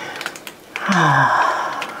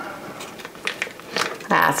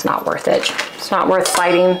 That's not worth it. It's not worth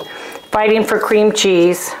fighting for cream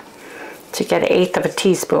cheese to get 1/8 of a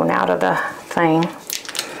teaspoon out of the thing.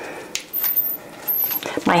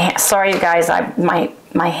 Sorry you guys,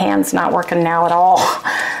 my hand's not working now at all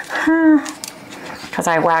because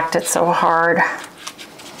I whacked it so hard.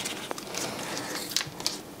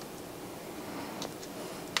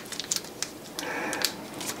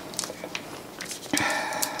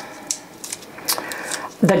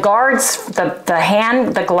 The guards,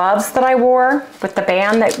 the gloves that I wore with the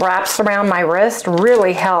band that wraps around my wrist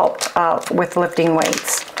really helped with lifting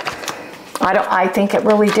weights. I think it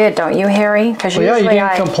really did, don't you, Harry? Because well, yeah, you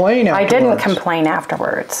didn't complain afterwards. I didn't complain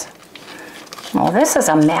afterwards. Well, this is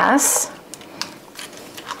a mess.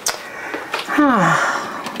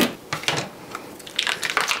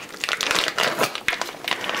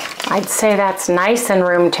 I'd say that's nice in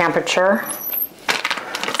room temperature,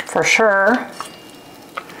 for sure.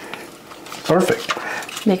 Perfect.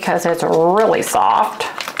 Because it's really soft.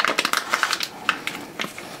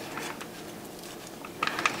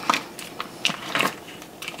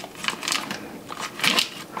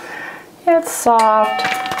 It's soft.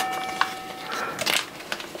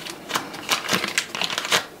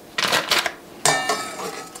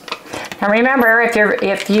 Now remember,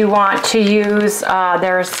 if you want to use,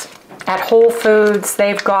 there's at Whole Foods,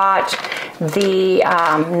 they've got the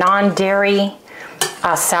non-dairy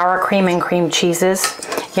sour cream and cream cheeses,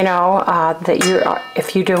 you know,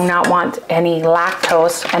 if you do not want any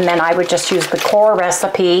lactose, and then I would just use the core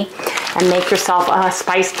recipe and make yourself a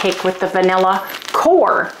spice cake with the vanilla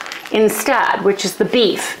core instead, which is the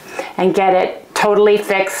beef, and get it totally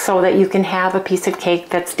fixed so that you can have a piece of cake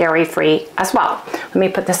that's dairy free as well. Let me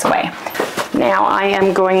put this away. Now I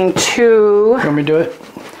am going to... You want me to do it?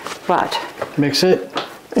 What? Mix it?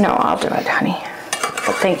 No, I'll do it, honey.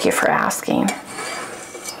 But thank you for asking.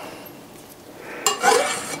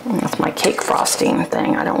 That's my cake frosting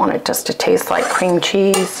thing. I don't want it just to taste like cream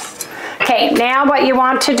cheese. Okay, now what you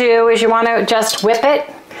want to do is you want to just whip it.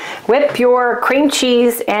 Whip your cream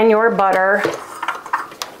cheese and your butter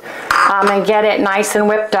and get it nice and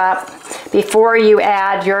whipped up before you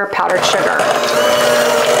add your powdered sugar.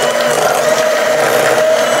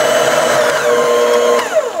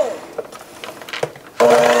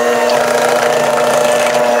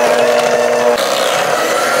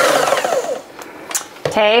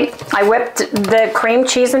 Okay, I whipped the cream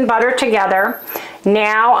cheese and butter together.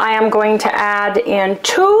 Now I am going to add in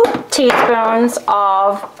 2 teaspoons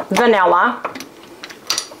of vanilla.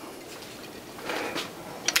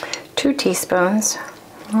 2 teaspoons.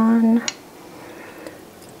 1,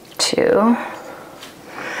 2.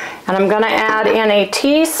 And I'm going to add in a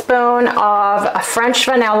teaspoon of French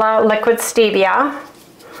vanilla liquid stevia.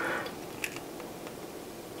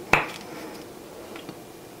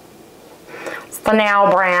 It's the Now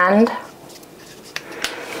brand.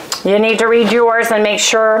 You need to read yours and make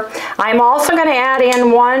sure. I'm also going to add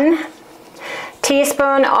in 1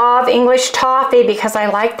 teaspoon of English toffee because I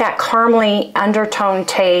like that caramely undertone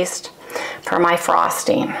taste for my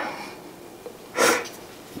frosting.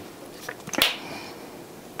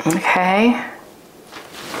 Okay,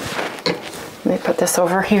 let me put this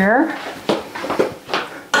over here.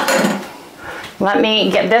 Let me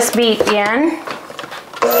get this beat in.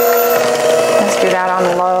 Let's do that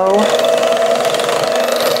on low.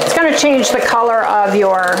 It's going to change the color of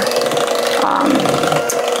your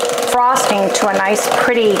frosting to a nice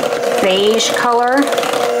pretty beige color,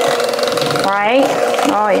 right?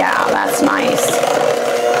 Oh yeah, that's nice.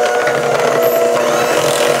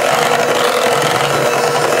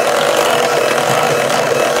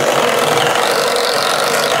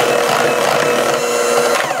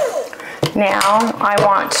 Now I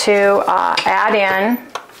want to add in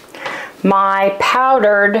my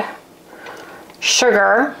powdered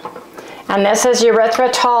sugar, and this is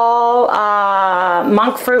erythritol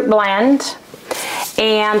monk fruit blend,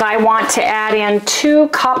 and I want to add in 2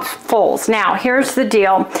 cupfuls. Now here's the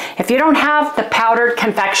deal, if you don't have the powdered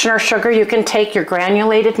confectioner sugar, you can take your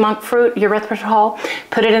granulated monk fruit erythritol,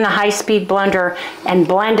 put it in a high-speed blender and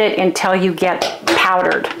blend it until you get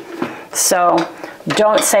powdered. So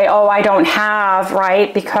don't say, oh, I don't have,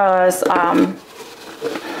 right? Because,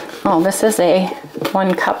 oh, this is a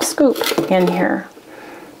 1 cup scoop in here.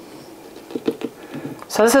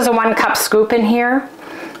 So this is a 1 cup scoop in here.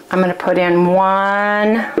 I'm going to put in 1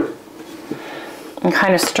 and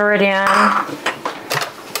kind of stir it in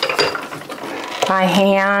by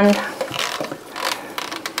hand.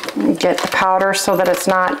 Get the powder so that it's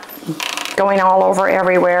not going all over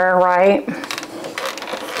everywhere, right?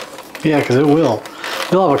 Yeah, because it will.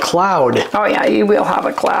 You'll have a cloud. Oh yeah, you will have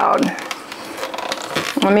a cloud.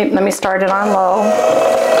 Let me start it on low.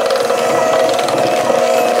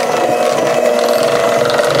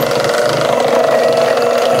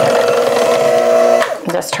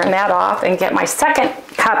 Just turn that off and get my 2nd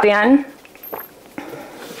cup in.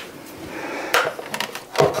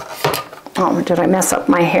 Oh, did I mess up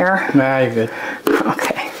my hair? Nah, you're good.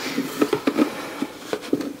 Okay.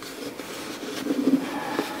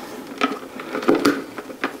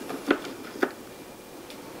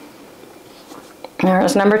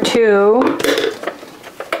 There's number 2.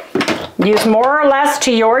 Use more or less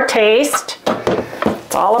to your taste.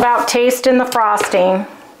 It's all about taste in the frosting.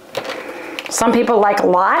 Some people like a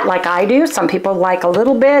lot, like I do. Some people like a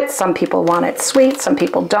little bit. Some people want it sweet. Some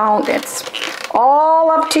people don't. It's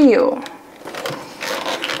all up to you.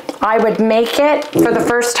 I would make it for the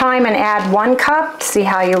first time and add 1 cup, see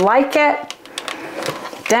how you like it.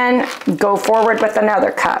 Then go forward with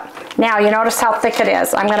another cup. Now you notice how thick it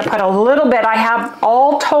is. I'm going to put a little bit. I have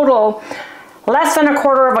all total less than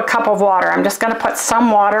 1/4 cup of water. I'm just going to put some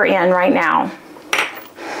water in right now.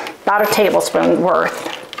 About a tablespoon worth.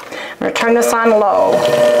 I'm going to turn this on low.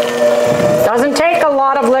 Doesn't take a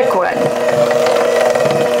lot of liquid.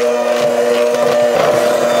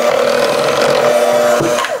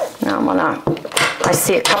 Now I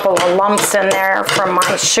see a couple of lumps in there from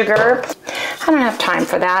my sugar. I don't have time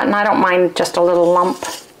for that, and I don't mind just a little lump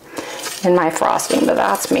in my frosting, but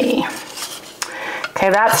that's me. Okay,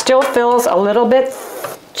 that still feels a little bit,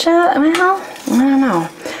 well, I don't know.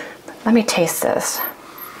 Let me taste this.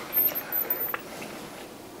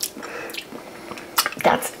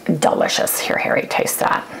 That's delicious. Here, Harry, taste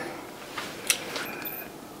that.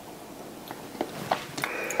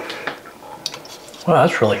 Well,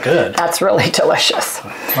 that's really good. That's really delicious.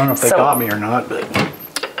 I don't know if they got me or not, but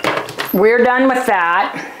we're done with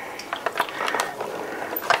that.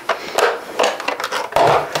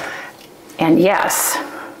 And yes,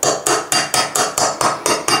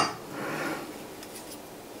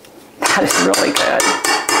 that is really good.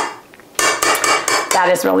 That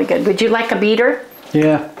is really good. Would you like a beater?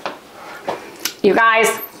 yeah. You guys,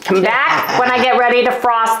 come back when I get ready to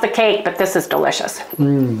frost the cake, but this is delicious.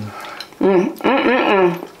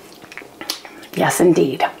 Yes,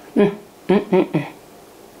 indeed.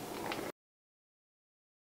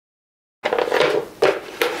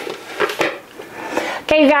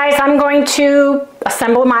 Okay, you guys, I'm going to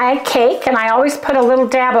assemble my cake, and I always put a little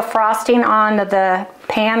dab of frosting on the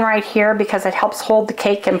pan right here because it helps hold the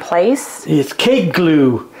cake in place. It's cake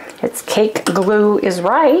glue. It's cake glue is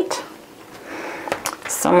right.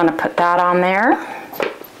 So I'm going to put that on there.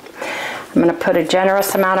 I'm going to put a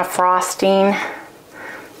generous amount of frosting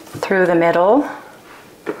through the middle.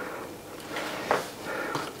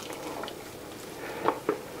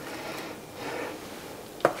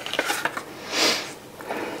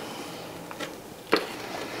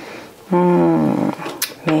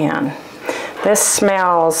 Man, this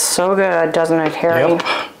smells so good, doesn't it, Harry? Yep.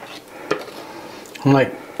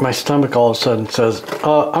 Like, my stomach all of a sudden says,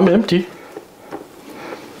 I'm empty.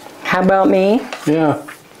 How about me? Yeah.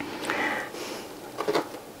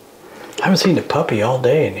 I haven't seen the puppy all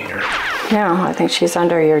day in here. No, I think she's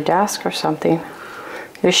under your desk or something.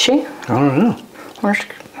 Is she? I don't know. Where's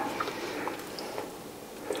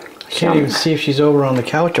I can't even see if she's over on the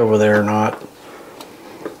couch over there or not.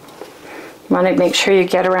 Want to make sure you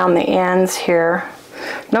get around the ends here.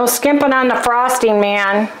 No skimping on the frosting,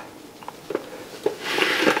 man.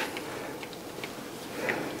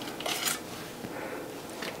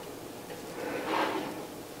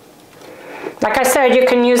 Like I said, you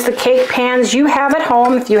can use the cake pans you have at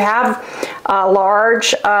home. If you have a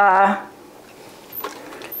large,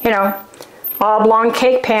 you know, oblong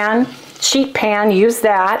cake pan, sheet pan, use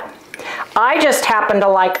that. I just happen to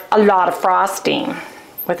like a lot of frosting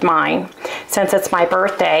with mine since it's my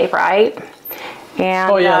birthday, right?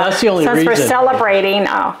 And oh yeah, that's the only since reason. We're celebrating,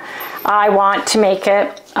 I want to make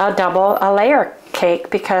it a layer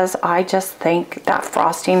cake because I just think that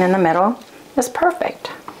frosting in the middle is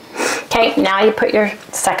perfect. Okay, now you put your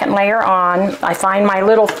second layer on. I find my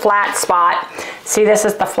little flat spot. See, this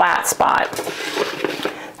is the flat spot.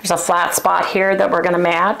 There's a flat spot here that we're gonna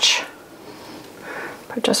match.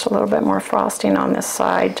 Put just a little bit more frosting on this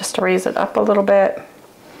side just to raise it up a little bit.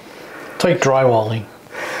 It's like drywalling.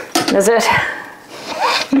 Is it?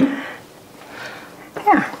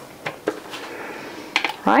 Yeah.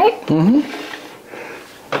 Right? Mm-hmm.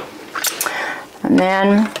 And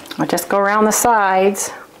then I'll just go around the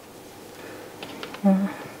sides. You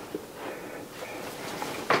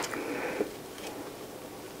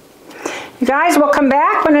guys will come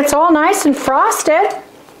back when it's all nice and frosted.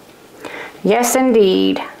 Yes,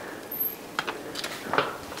 indeed.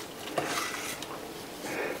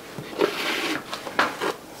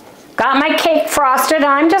 Got my cake frosted.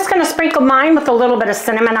 I'm just going to sprinkle mine with a little bit of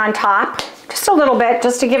cinnamon on top. Just a little bit,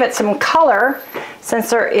 just to give it some color,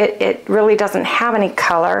 since it really doesn't have any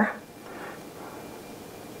color.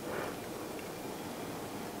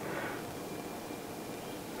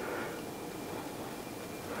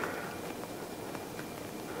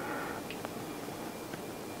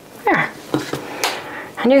 There.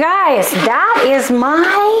 And you guys, that is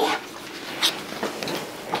my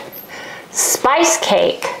spice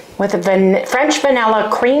cake with a French vanilla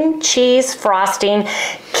cream cheese frosting,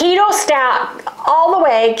 keto style, all the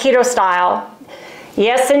way keto style.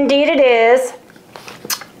 Yes, indeed it is.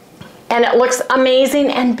 And it looks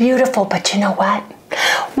amazing and beautiful, but you know what?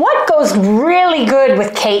 What goes really good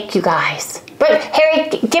with cake, you guys? But Harry,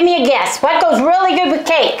 give me a guess. What goes really good with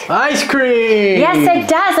cake? Ice cream! Yes, it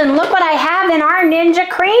does. And look what I have in our Ninja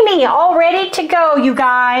Creamy, all ready to go, you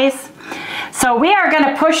guys. So we are going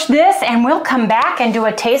to push this and we'll come back and do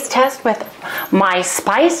a taste test with my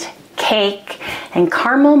spiced cake and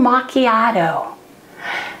caramel macchiato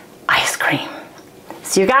ice cream.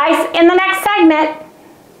 See you guys in the next segment.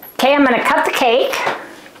 Okay, I'm going to cut the cake.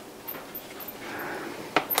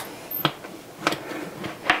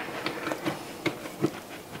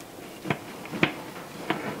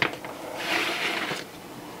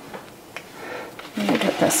 Let me do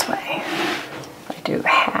it this way. I do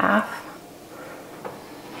half.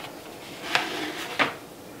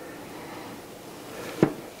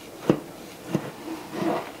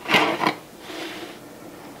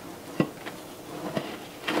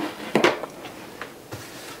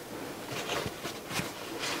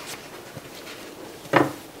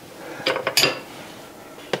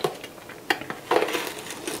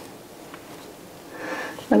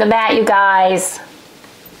 Look at that, you guys.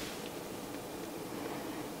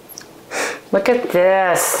 Look at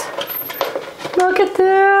this. Look at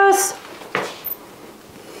this.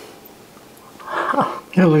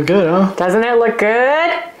 You look good, huh? Doesn't it look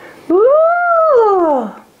good?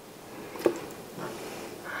 Woo!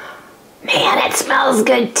 Man, it smells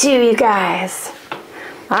good too, you guys.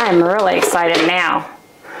 I'm really excited now.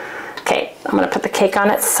 Okay, I'm gonna put the cake on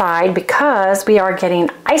its side because we are getting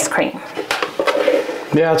ice cream.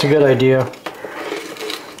 Yeah, that's a good idea.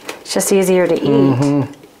 It's just easier to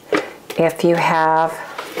eat if you have,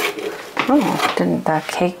 oh, didn't the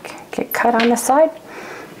cake get cut on the side?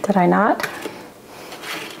 Did I not?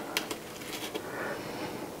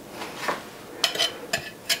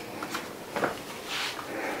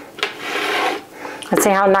 Let's see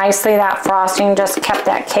how nicely that frosting just kept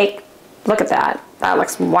that cake Look at that. That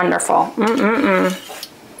looks wonderful.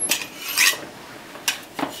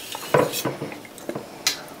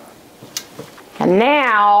 And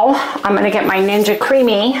now I'm going to get my Ninja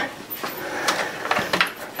Creamy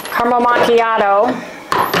Caramel Macchiato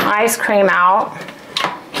ice cream out.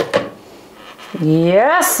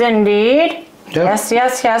 Yes, indeed. Yep. Yes,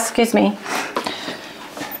 yes, yes, excuse me.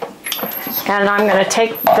 And I'm going to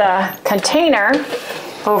take the container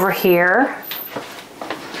over here.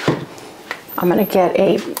 I'm going to get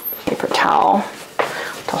a paper towel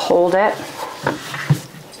to hold it.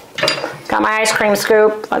 Got my ice cream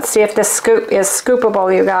scoop. Let's see if this scoop is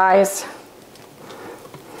scoopable, you guys.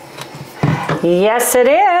 Yes, it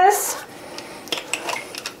is.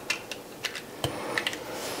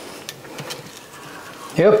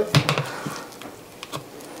 Yep.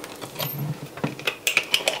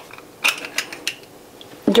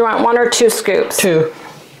 Do you want 1 or 2 scoops? 2.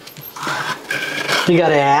 You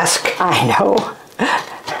gotta ask. I know.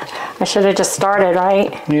 I should have just started,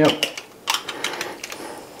 right? Yep.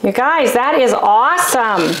 You guys, that is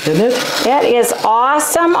awesome. Isn't it? It is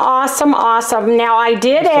awesome, awesome, awesome. Now I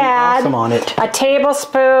did add awesome on it. a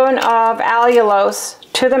tablespoon of allulose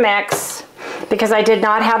to the mix because I did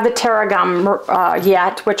not have the tarragon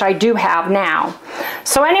yet, which I do have now.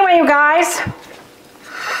 So anyway, you guys,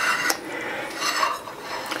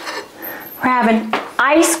 we're having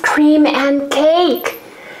ice cream and cake,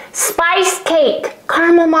 spice cake,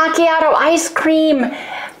 caramel macchiato ice cream,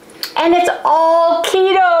 and it's all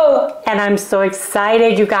keto. And I'm so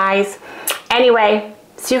excited, you guys. Anyway,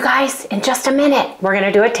 see you guys in just a minute. We're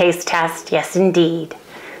gonna do a taste test, yes indeed.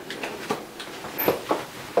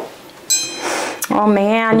 Oh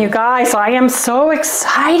man, you guys, I am so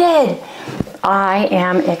excited. I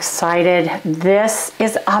am excited. This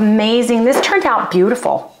is amazing. This turned out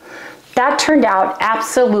beautiful. That turned out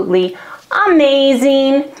absolutely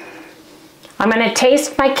amazing. I'm gonna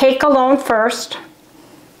taste my cake alone first.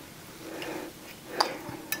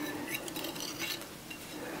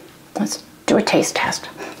 Let's do a taste test.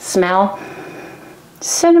 Smell.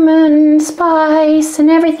 Cinnamon, spice, and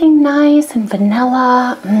everything nice, and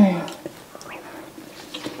vanilla.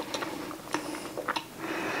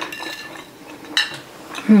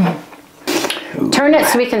 Turn it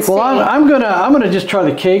so we can see. Well, I'm gonna just try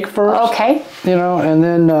the cake first. Okay. You know, and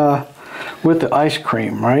then with the ice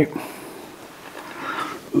cream, right?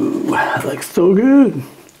 Ooh, that looks so good.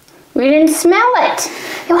 We didn't smell it.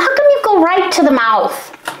 How come you go right to the mouth?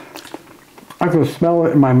 I can smell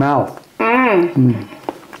it in my mouth.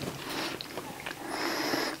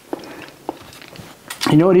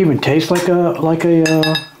 You know, it even tastes like a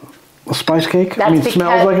spice cake. That's because,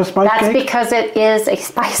 smells like a spice cake. That's because it is a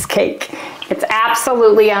spice cake. It's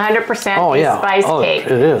absolutely 100% a spice cake.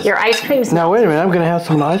 It is. Your ice cream smells. Now wait a minute, I'm going to have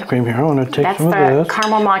some ice cream here. I want to take some of this. That's the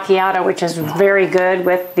caramel macchiato, which is very good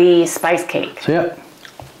with the spice cake. So, yep.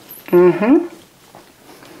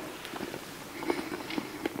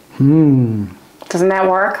 Doesn't that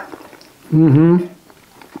work? You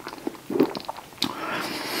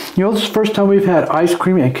know, this is the first time we've had ice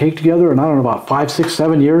cream and cake together in, I don't know, about 5, 6,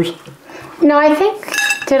 7 years. No, I think,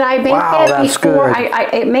 did I make it before?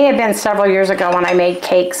 It may have been several years ago when I made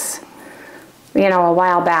cakes, you know, a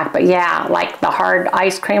while back. But yeah, like the hard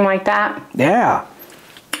ice cream like that. Yeah.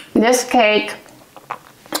 This cake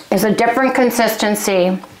is a different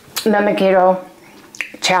consistency than the Keto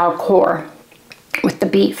Chow Core with the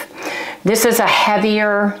beef. This is a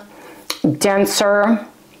heavier, denser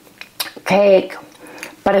cake,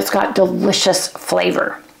 but it's got delicious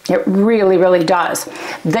flavor. It really, really does.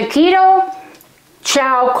 The Keto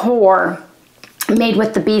Chow Core made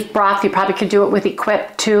with the beef broth, you probably could do it with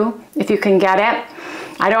Equip too, if you can get it.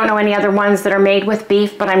 I don't know any other ones that are made with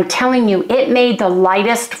beef, but I'm telling you, it made the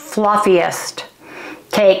lightest, fluffiest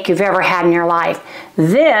cake you've ever had in your life.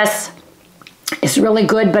 This is really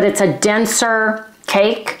good, but it's a denser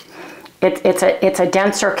cake. It's a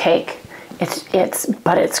denser cake.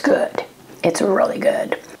 But it's good. It's really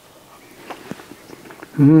good.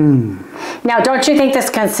 Now, don't you think this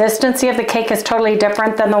consistency of the cake is totally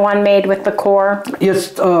different than the one made with the core?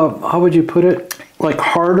 It's, how would you put it? Like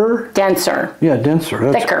harder? Denser. Yeah,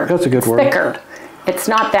 denser. Thicker. That's a good word. Thicker. It's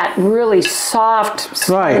not that really soft,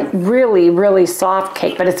 right. really, really soft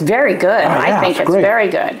cake, but it's very good. I think it's great. very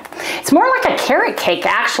good. It's more like a carrot cake,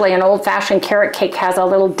 actually. An old-fashioned carrot cake has a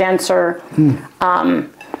little denser,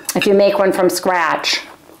 if you make one from scratch.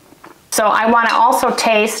 So I want to also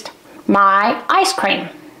taste my ice cream.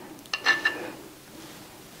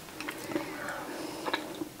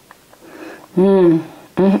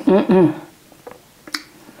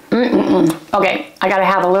 Okay, I gotta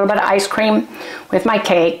have a little bit of ice cream with my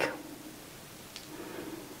cake.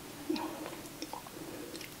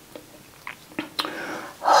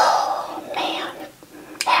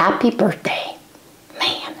 happy birthday,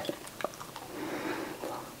 man.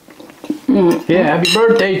 Yeah, happy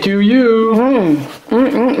birthday to you.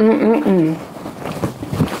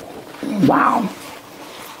 Wow.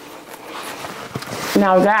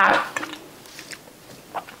 Now that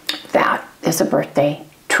is a birthday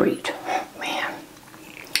treat, man.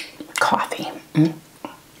 Coffee.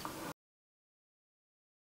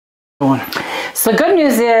 So the good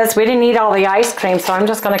news is we didn't eat all the ice cream, so I'm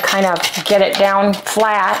just going to kind of get it down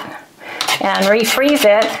flat and refreeze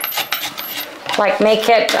it. Like make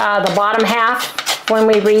it the bottom half when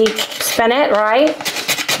we re-spin it, right?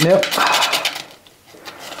 Yep.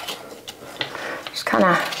 Just kind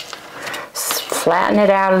of flatten it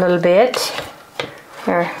out a little bit.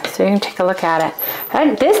 Here, so you can take a look at it.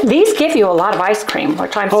 And these give you a lot of ice cream,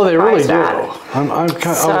 which I'm surprised they really do. at.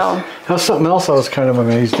 That's something else I was kind of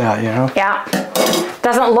amazed at, you know? Yeah.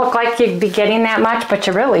 Doesn't look like you'd be getting that much, but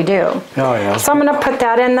you really do. Oh, yeah. So I'm going to put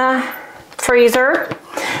that in the freezer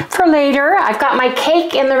for later. I've got my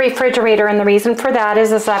cake in the refrigerator, and the reason for that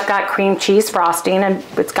is I've got cream cheese frosting, and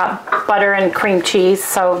it's got butter and cream cheese,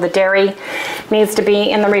 so the dairy needs to be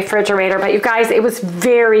in the refrigerator. But you guys, it was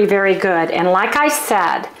very, very good. And like I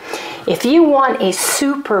said, if you want a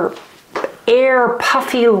super air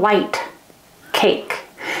puffy light cake,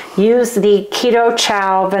 use the Keto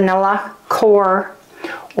Chow vanilla core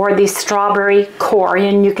or the strawberry core,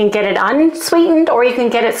 and you can get it unsweetened or you can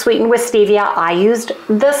get it sweetened with stevia. I used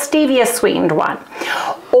the stevia sweetened one.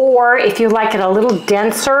 Or if you like it a little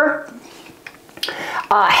denser,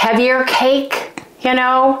 heavier cake, you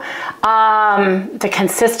know, the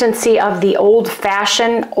consistency of the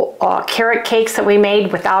old-fashioned carrot cakes that we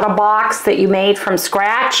made without a box that you made from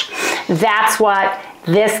scratch, that's what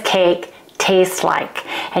this cake tastes like.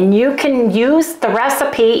 And you can use the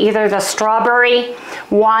recipe, either the strawberry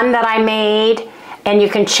one that I made, and you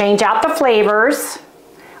can change out the flavors,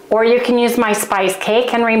 or you can use my spice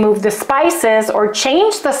cake and remove the spices or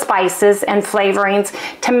change the spices and flavorings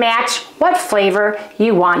to match what flavor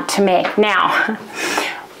you want to make. Now,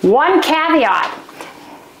 one caveat.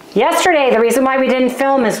 Yesterday, the reason why we didn't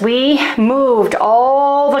film is we moved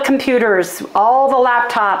all the computers, all the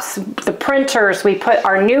laptops, the printers. We put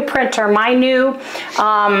our new printer, my new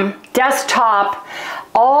desktop,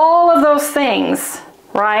 all of those things,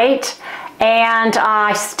 right? And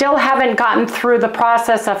I still haven't gotten through the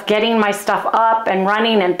process of getting my stuff up and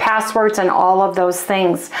running and passwords and all of those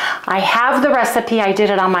things. I have the recipe. I did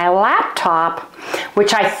it on my laptop,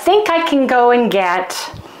 which I think I can go and get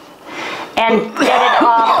it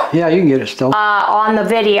up. Yeah, you can get it still. On the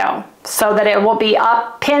video, so that it will be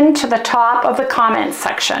up, pinned to the top of the comments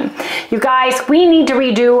section. You guys, we need to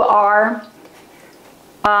redo our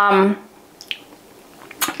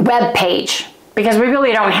web page, because we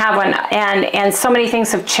really don't have one, and so many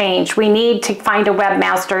things have changed. We need to find a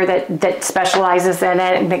webmaster that specializes in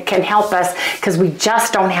it and that can help us, because we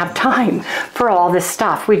just don't have time for all this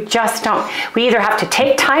stuff. We just don't. We either have to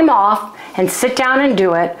take time off and sit down and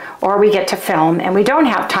do it, or we get to film and we don't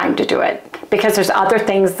have time to do it because there's other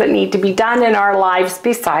things that need to be done in our lives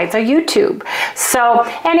besides a YouTube. So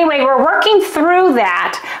anyway, we're working through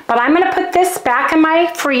that, but I'm gonna put this back in my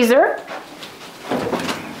freezer.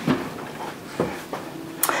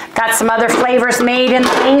 Got some other flavors made in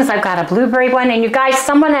things. I've got a blueberry one, and you guys,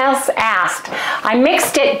 someone else asked. I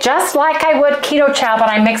mixed it just like I would Keto Chow, but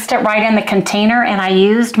I mixed it right in the container, and I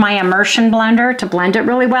used my immersion blender to blend it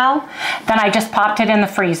really well. Then I just popped it in the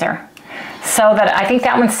freezer. So that, I think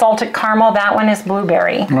that one's salted caramel, that one is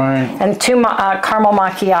blueberry. Right. And two caramel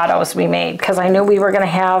macchiatos we made, because I knew we were gonna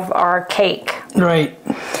have our cake. Right.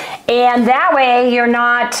 And that way you're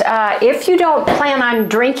not, if you don't plan on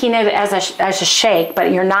drinking it as a shake,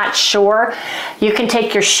 but you're not sure, you can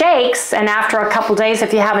take your shakes, and after a couple days,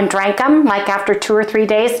 if you haven't drank them, like after 2 or 3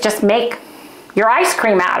 days, just make your ice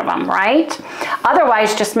cream out of them, right?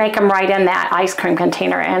 Otherwise, just make them right in that ice cream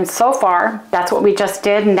container. And so far, that's what we just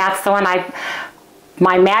did, and that's the one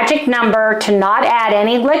my magic number to not add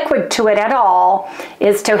any liquid to it at all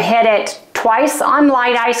is to hit it twice on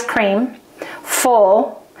light ice cream,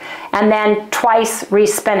 full, and then twice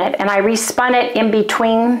respin it. And I respun it in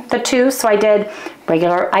between the two. So I did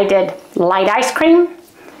light ice cream,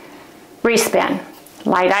 respin,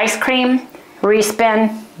 light ice cream,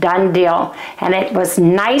 respin, done deal. And it was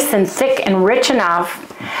nice and thick and rich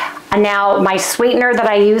enough. And now my sweetener that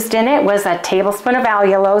I used in it was a tablespoon of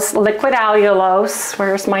allulose, liquid allulose.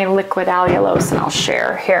 Where's my liquid allulose? And I'll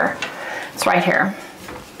share here. It's right here.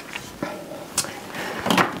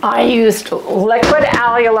 I used liquid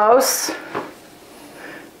allulose,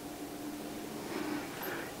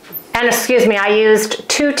 and I used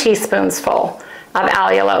 2 teaspoons full of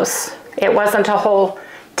allulose. It wasn't a whole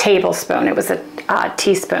tablespoon. It was a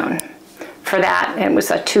teaspoon for that. It was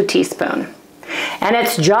a 2 teaspoon. And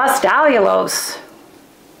it's just allulose.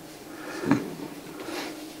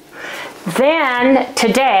 Then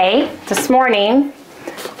today, this morning,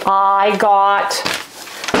 I got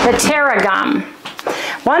the Terragum.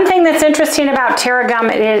 One thing that's interesting about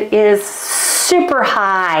Terragum, it is super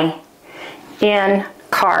high in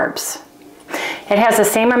carbs. It has the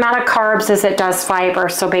same amount of carbs as it does fiber,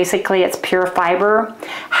 so basically it's pure fiber.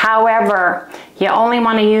 However, you only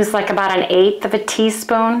want to use like about 1/8 of a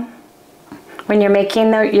teaspoon when you're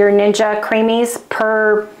making your Ninja Creamies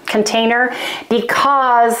per container,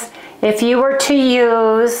 because if you were to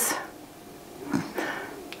use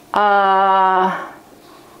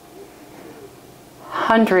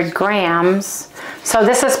 100 grams, so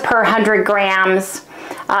this is per 100 grams,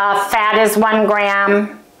 fat is 1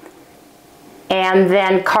 gram, and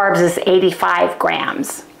then carbs is 85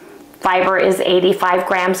 grams. Fiber is 85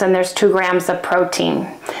 grams, and there's 2 grams of protein.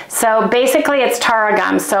 So basically it's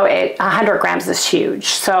Terragum, so 100 grams is huge.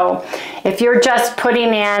 So if you're just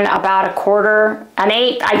putting in about 1/4,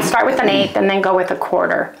 1/8, I'd start with 1/8 and then go with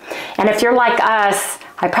 1/4. And if you're like us,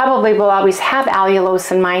 I probably will always have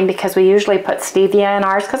allulose in mine because we usually put stevia in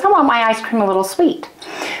ours because I want my ice cream a little sweet.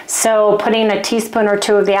 So putting a teaspoon or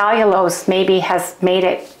 2 of the allulose maybe has made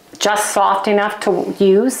it just soft enough to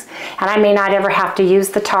use, and I may not ever have to use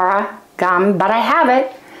the Terragum, but I have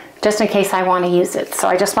it just in case I want to use it. So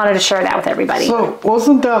I just wanted to share that with everybody. So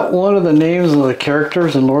wasn't that one of the names of the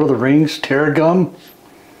characters in Lord of the Rings, Terragum?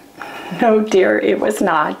 No, dear, it was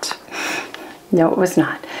not. No, it was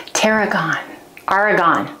not. Terragon.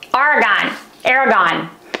 Aragon. Aragon. Aragon.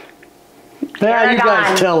 Yeah, Aragon. you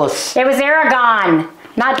guys tell us. It was Aragon.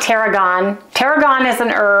 Not tarragon. Tarragon is an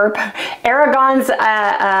herb. Aragon's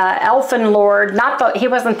elfin lord. He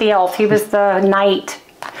wasn't the elf. He was the knight.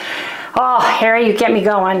 Oh, Harry, you get me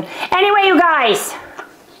going. Anyway, you guys,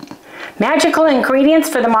 magical ingredients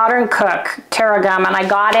for the modern cook, Terragum, and I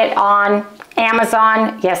got it on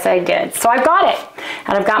Amazon. Yes, I did. So I've got it,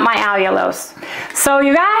 and I've got my allulose. So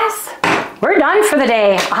you guys, we're done for the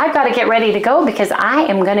day. I've got to get ready to go because I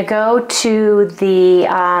am going to go to the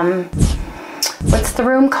what's the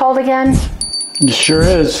room called again? It sure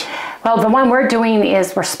is. Well, the one we're doing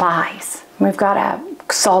is we're spies. We've got to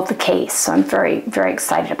solve the case. So I'm very, very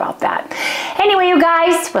excited about that. Anyway, you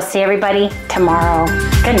guys, we'll see everybody tomorrow.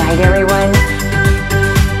 Good night, everyone.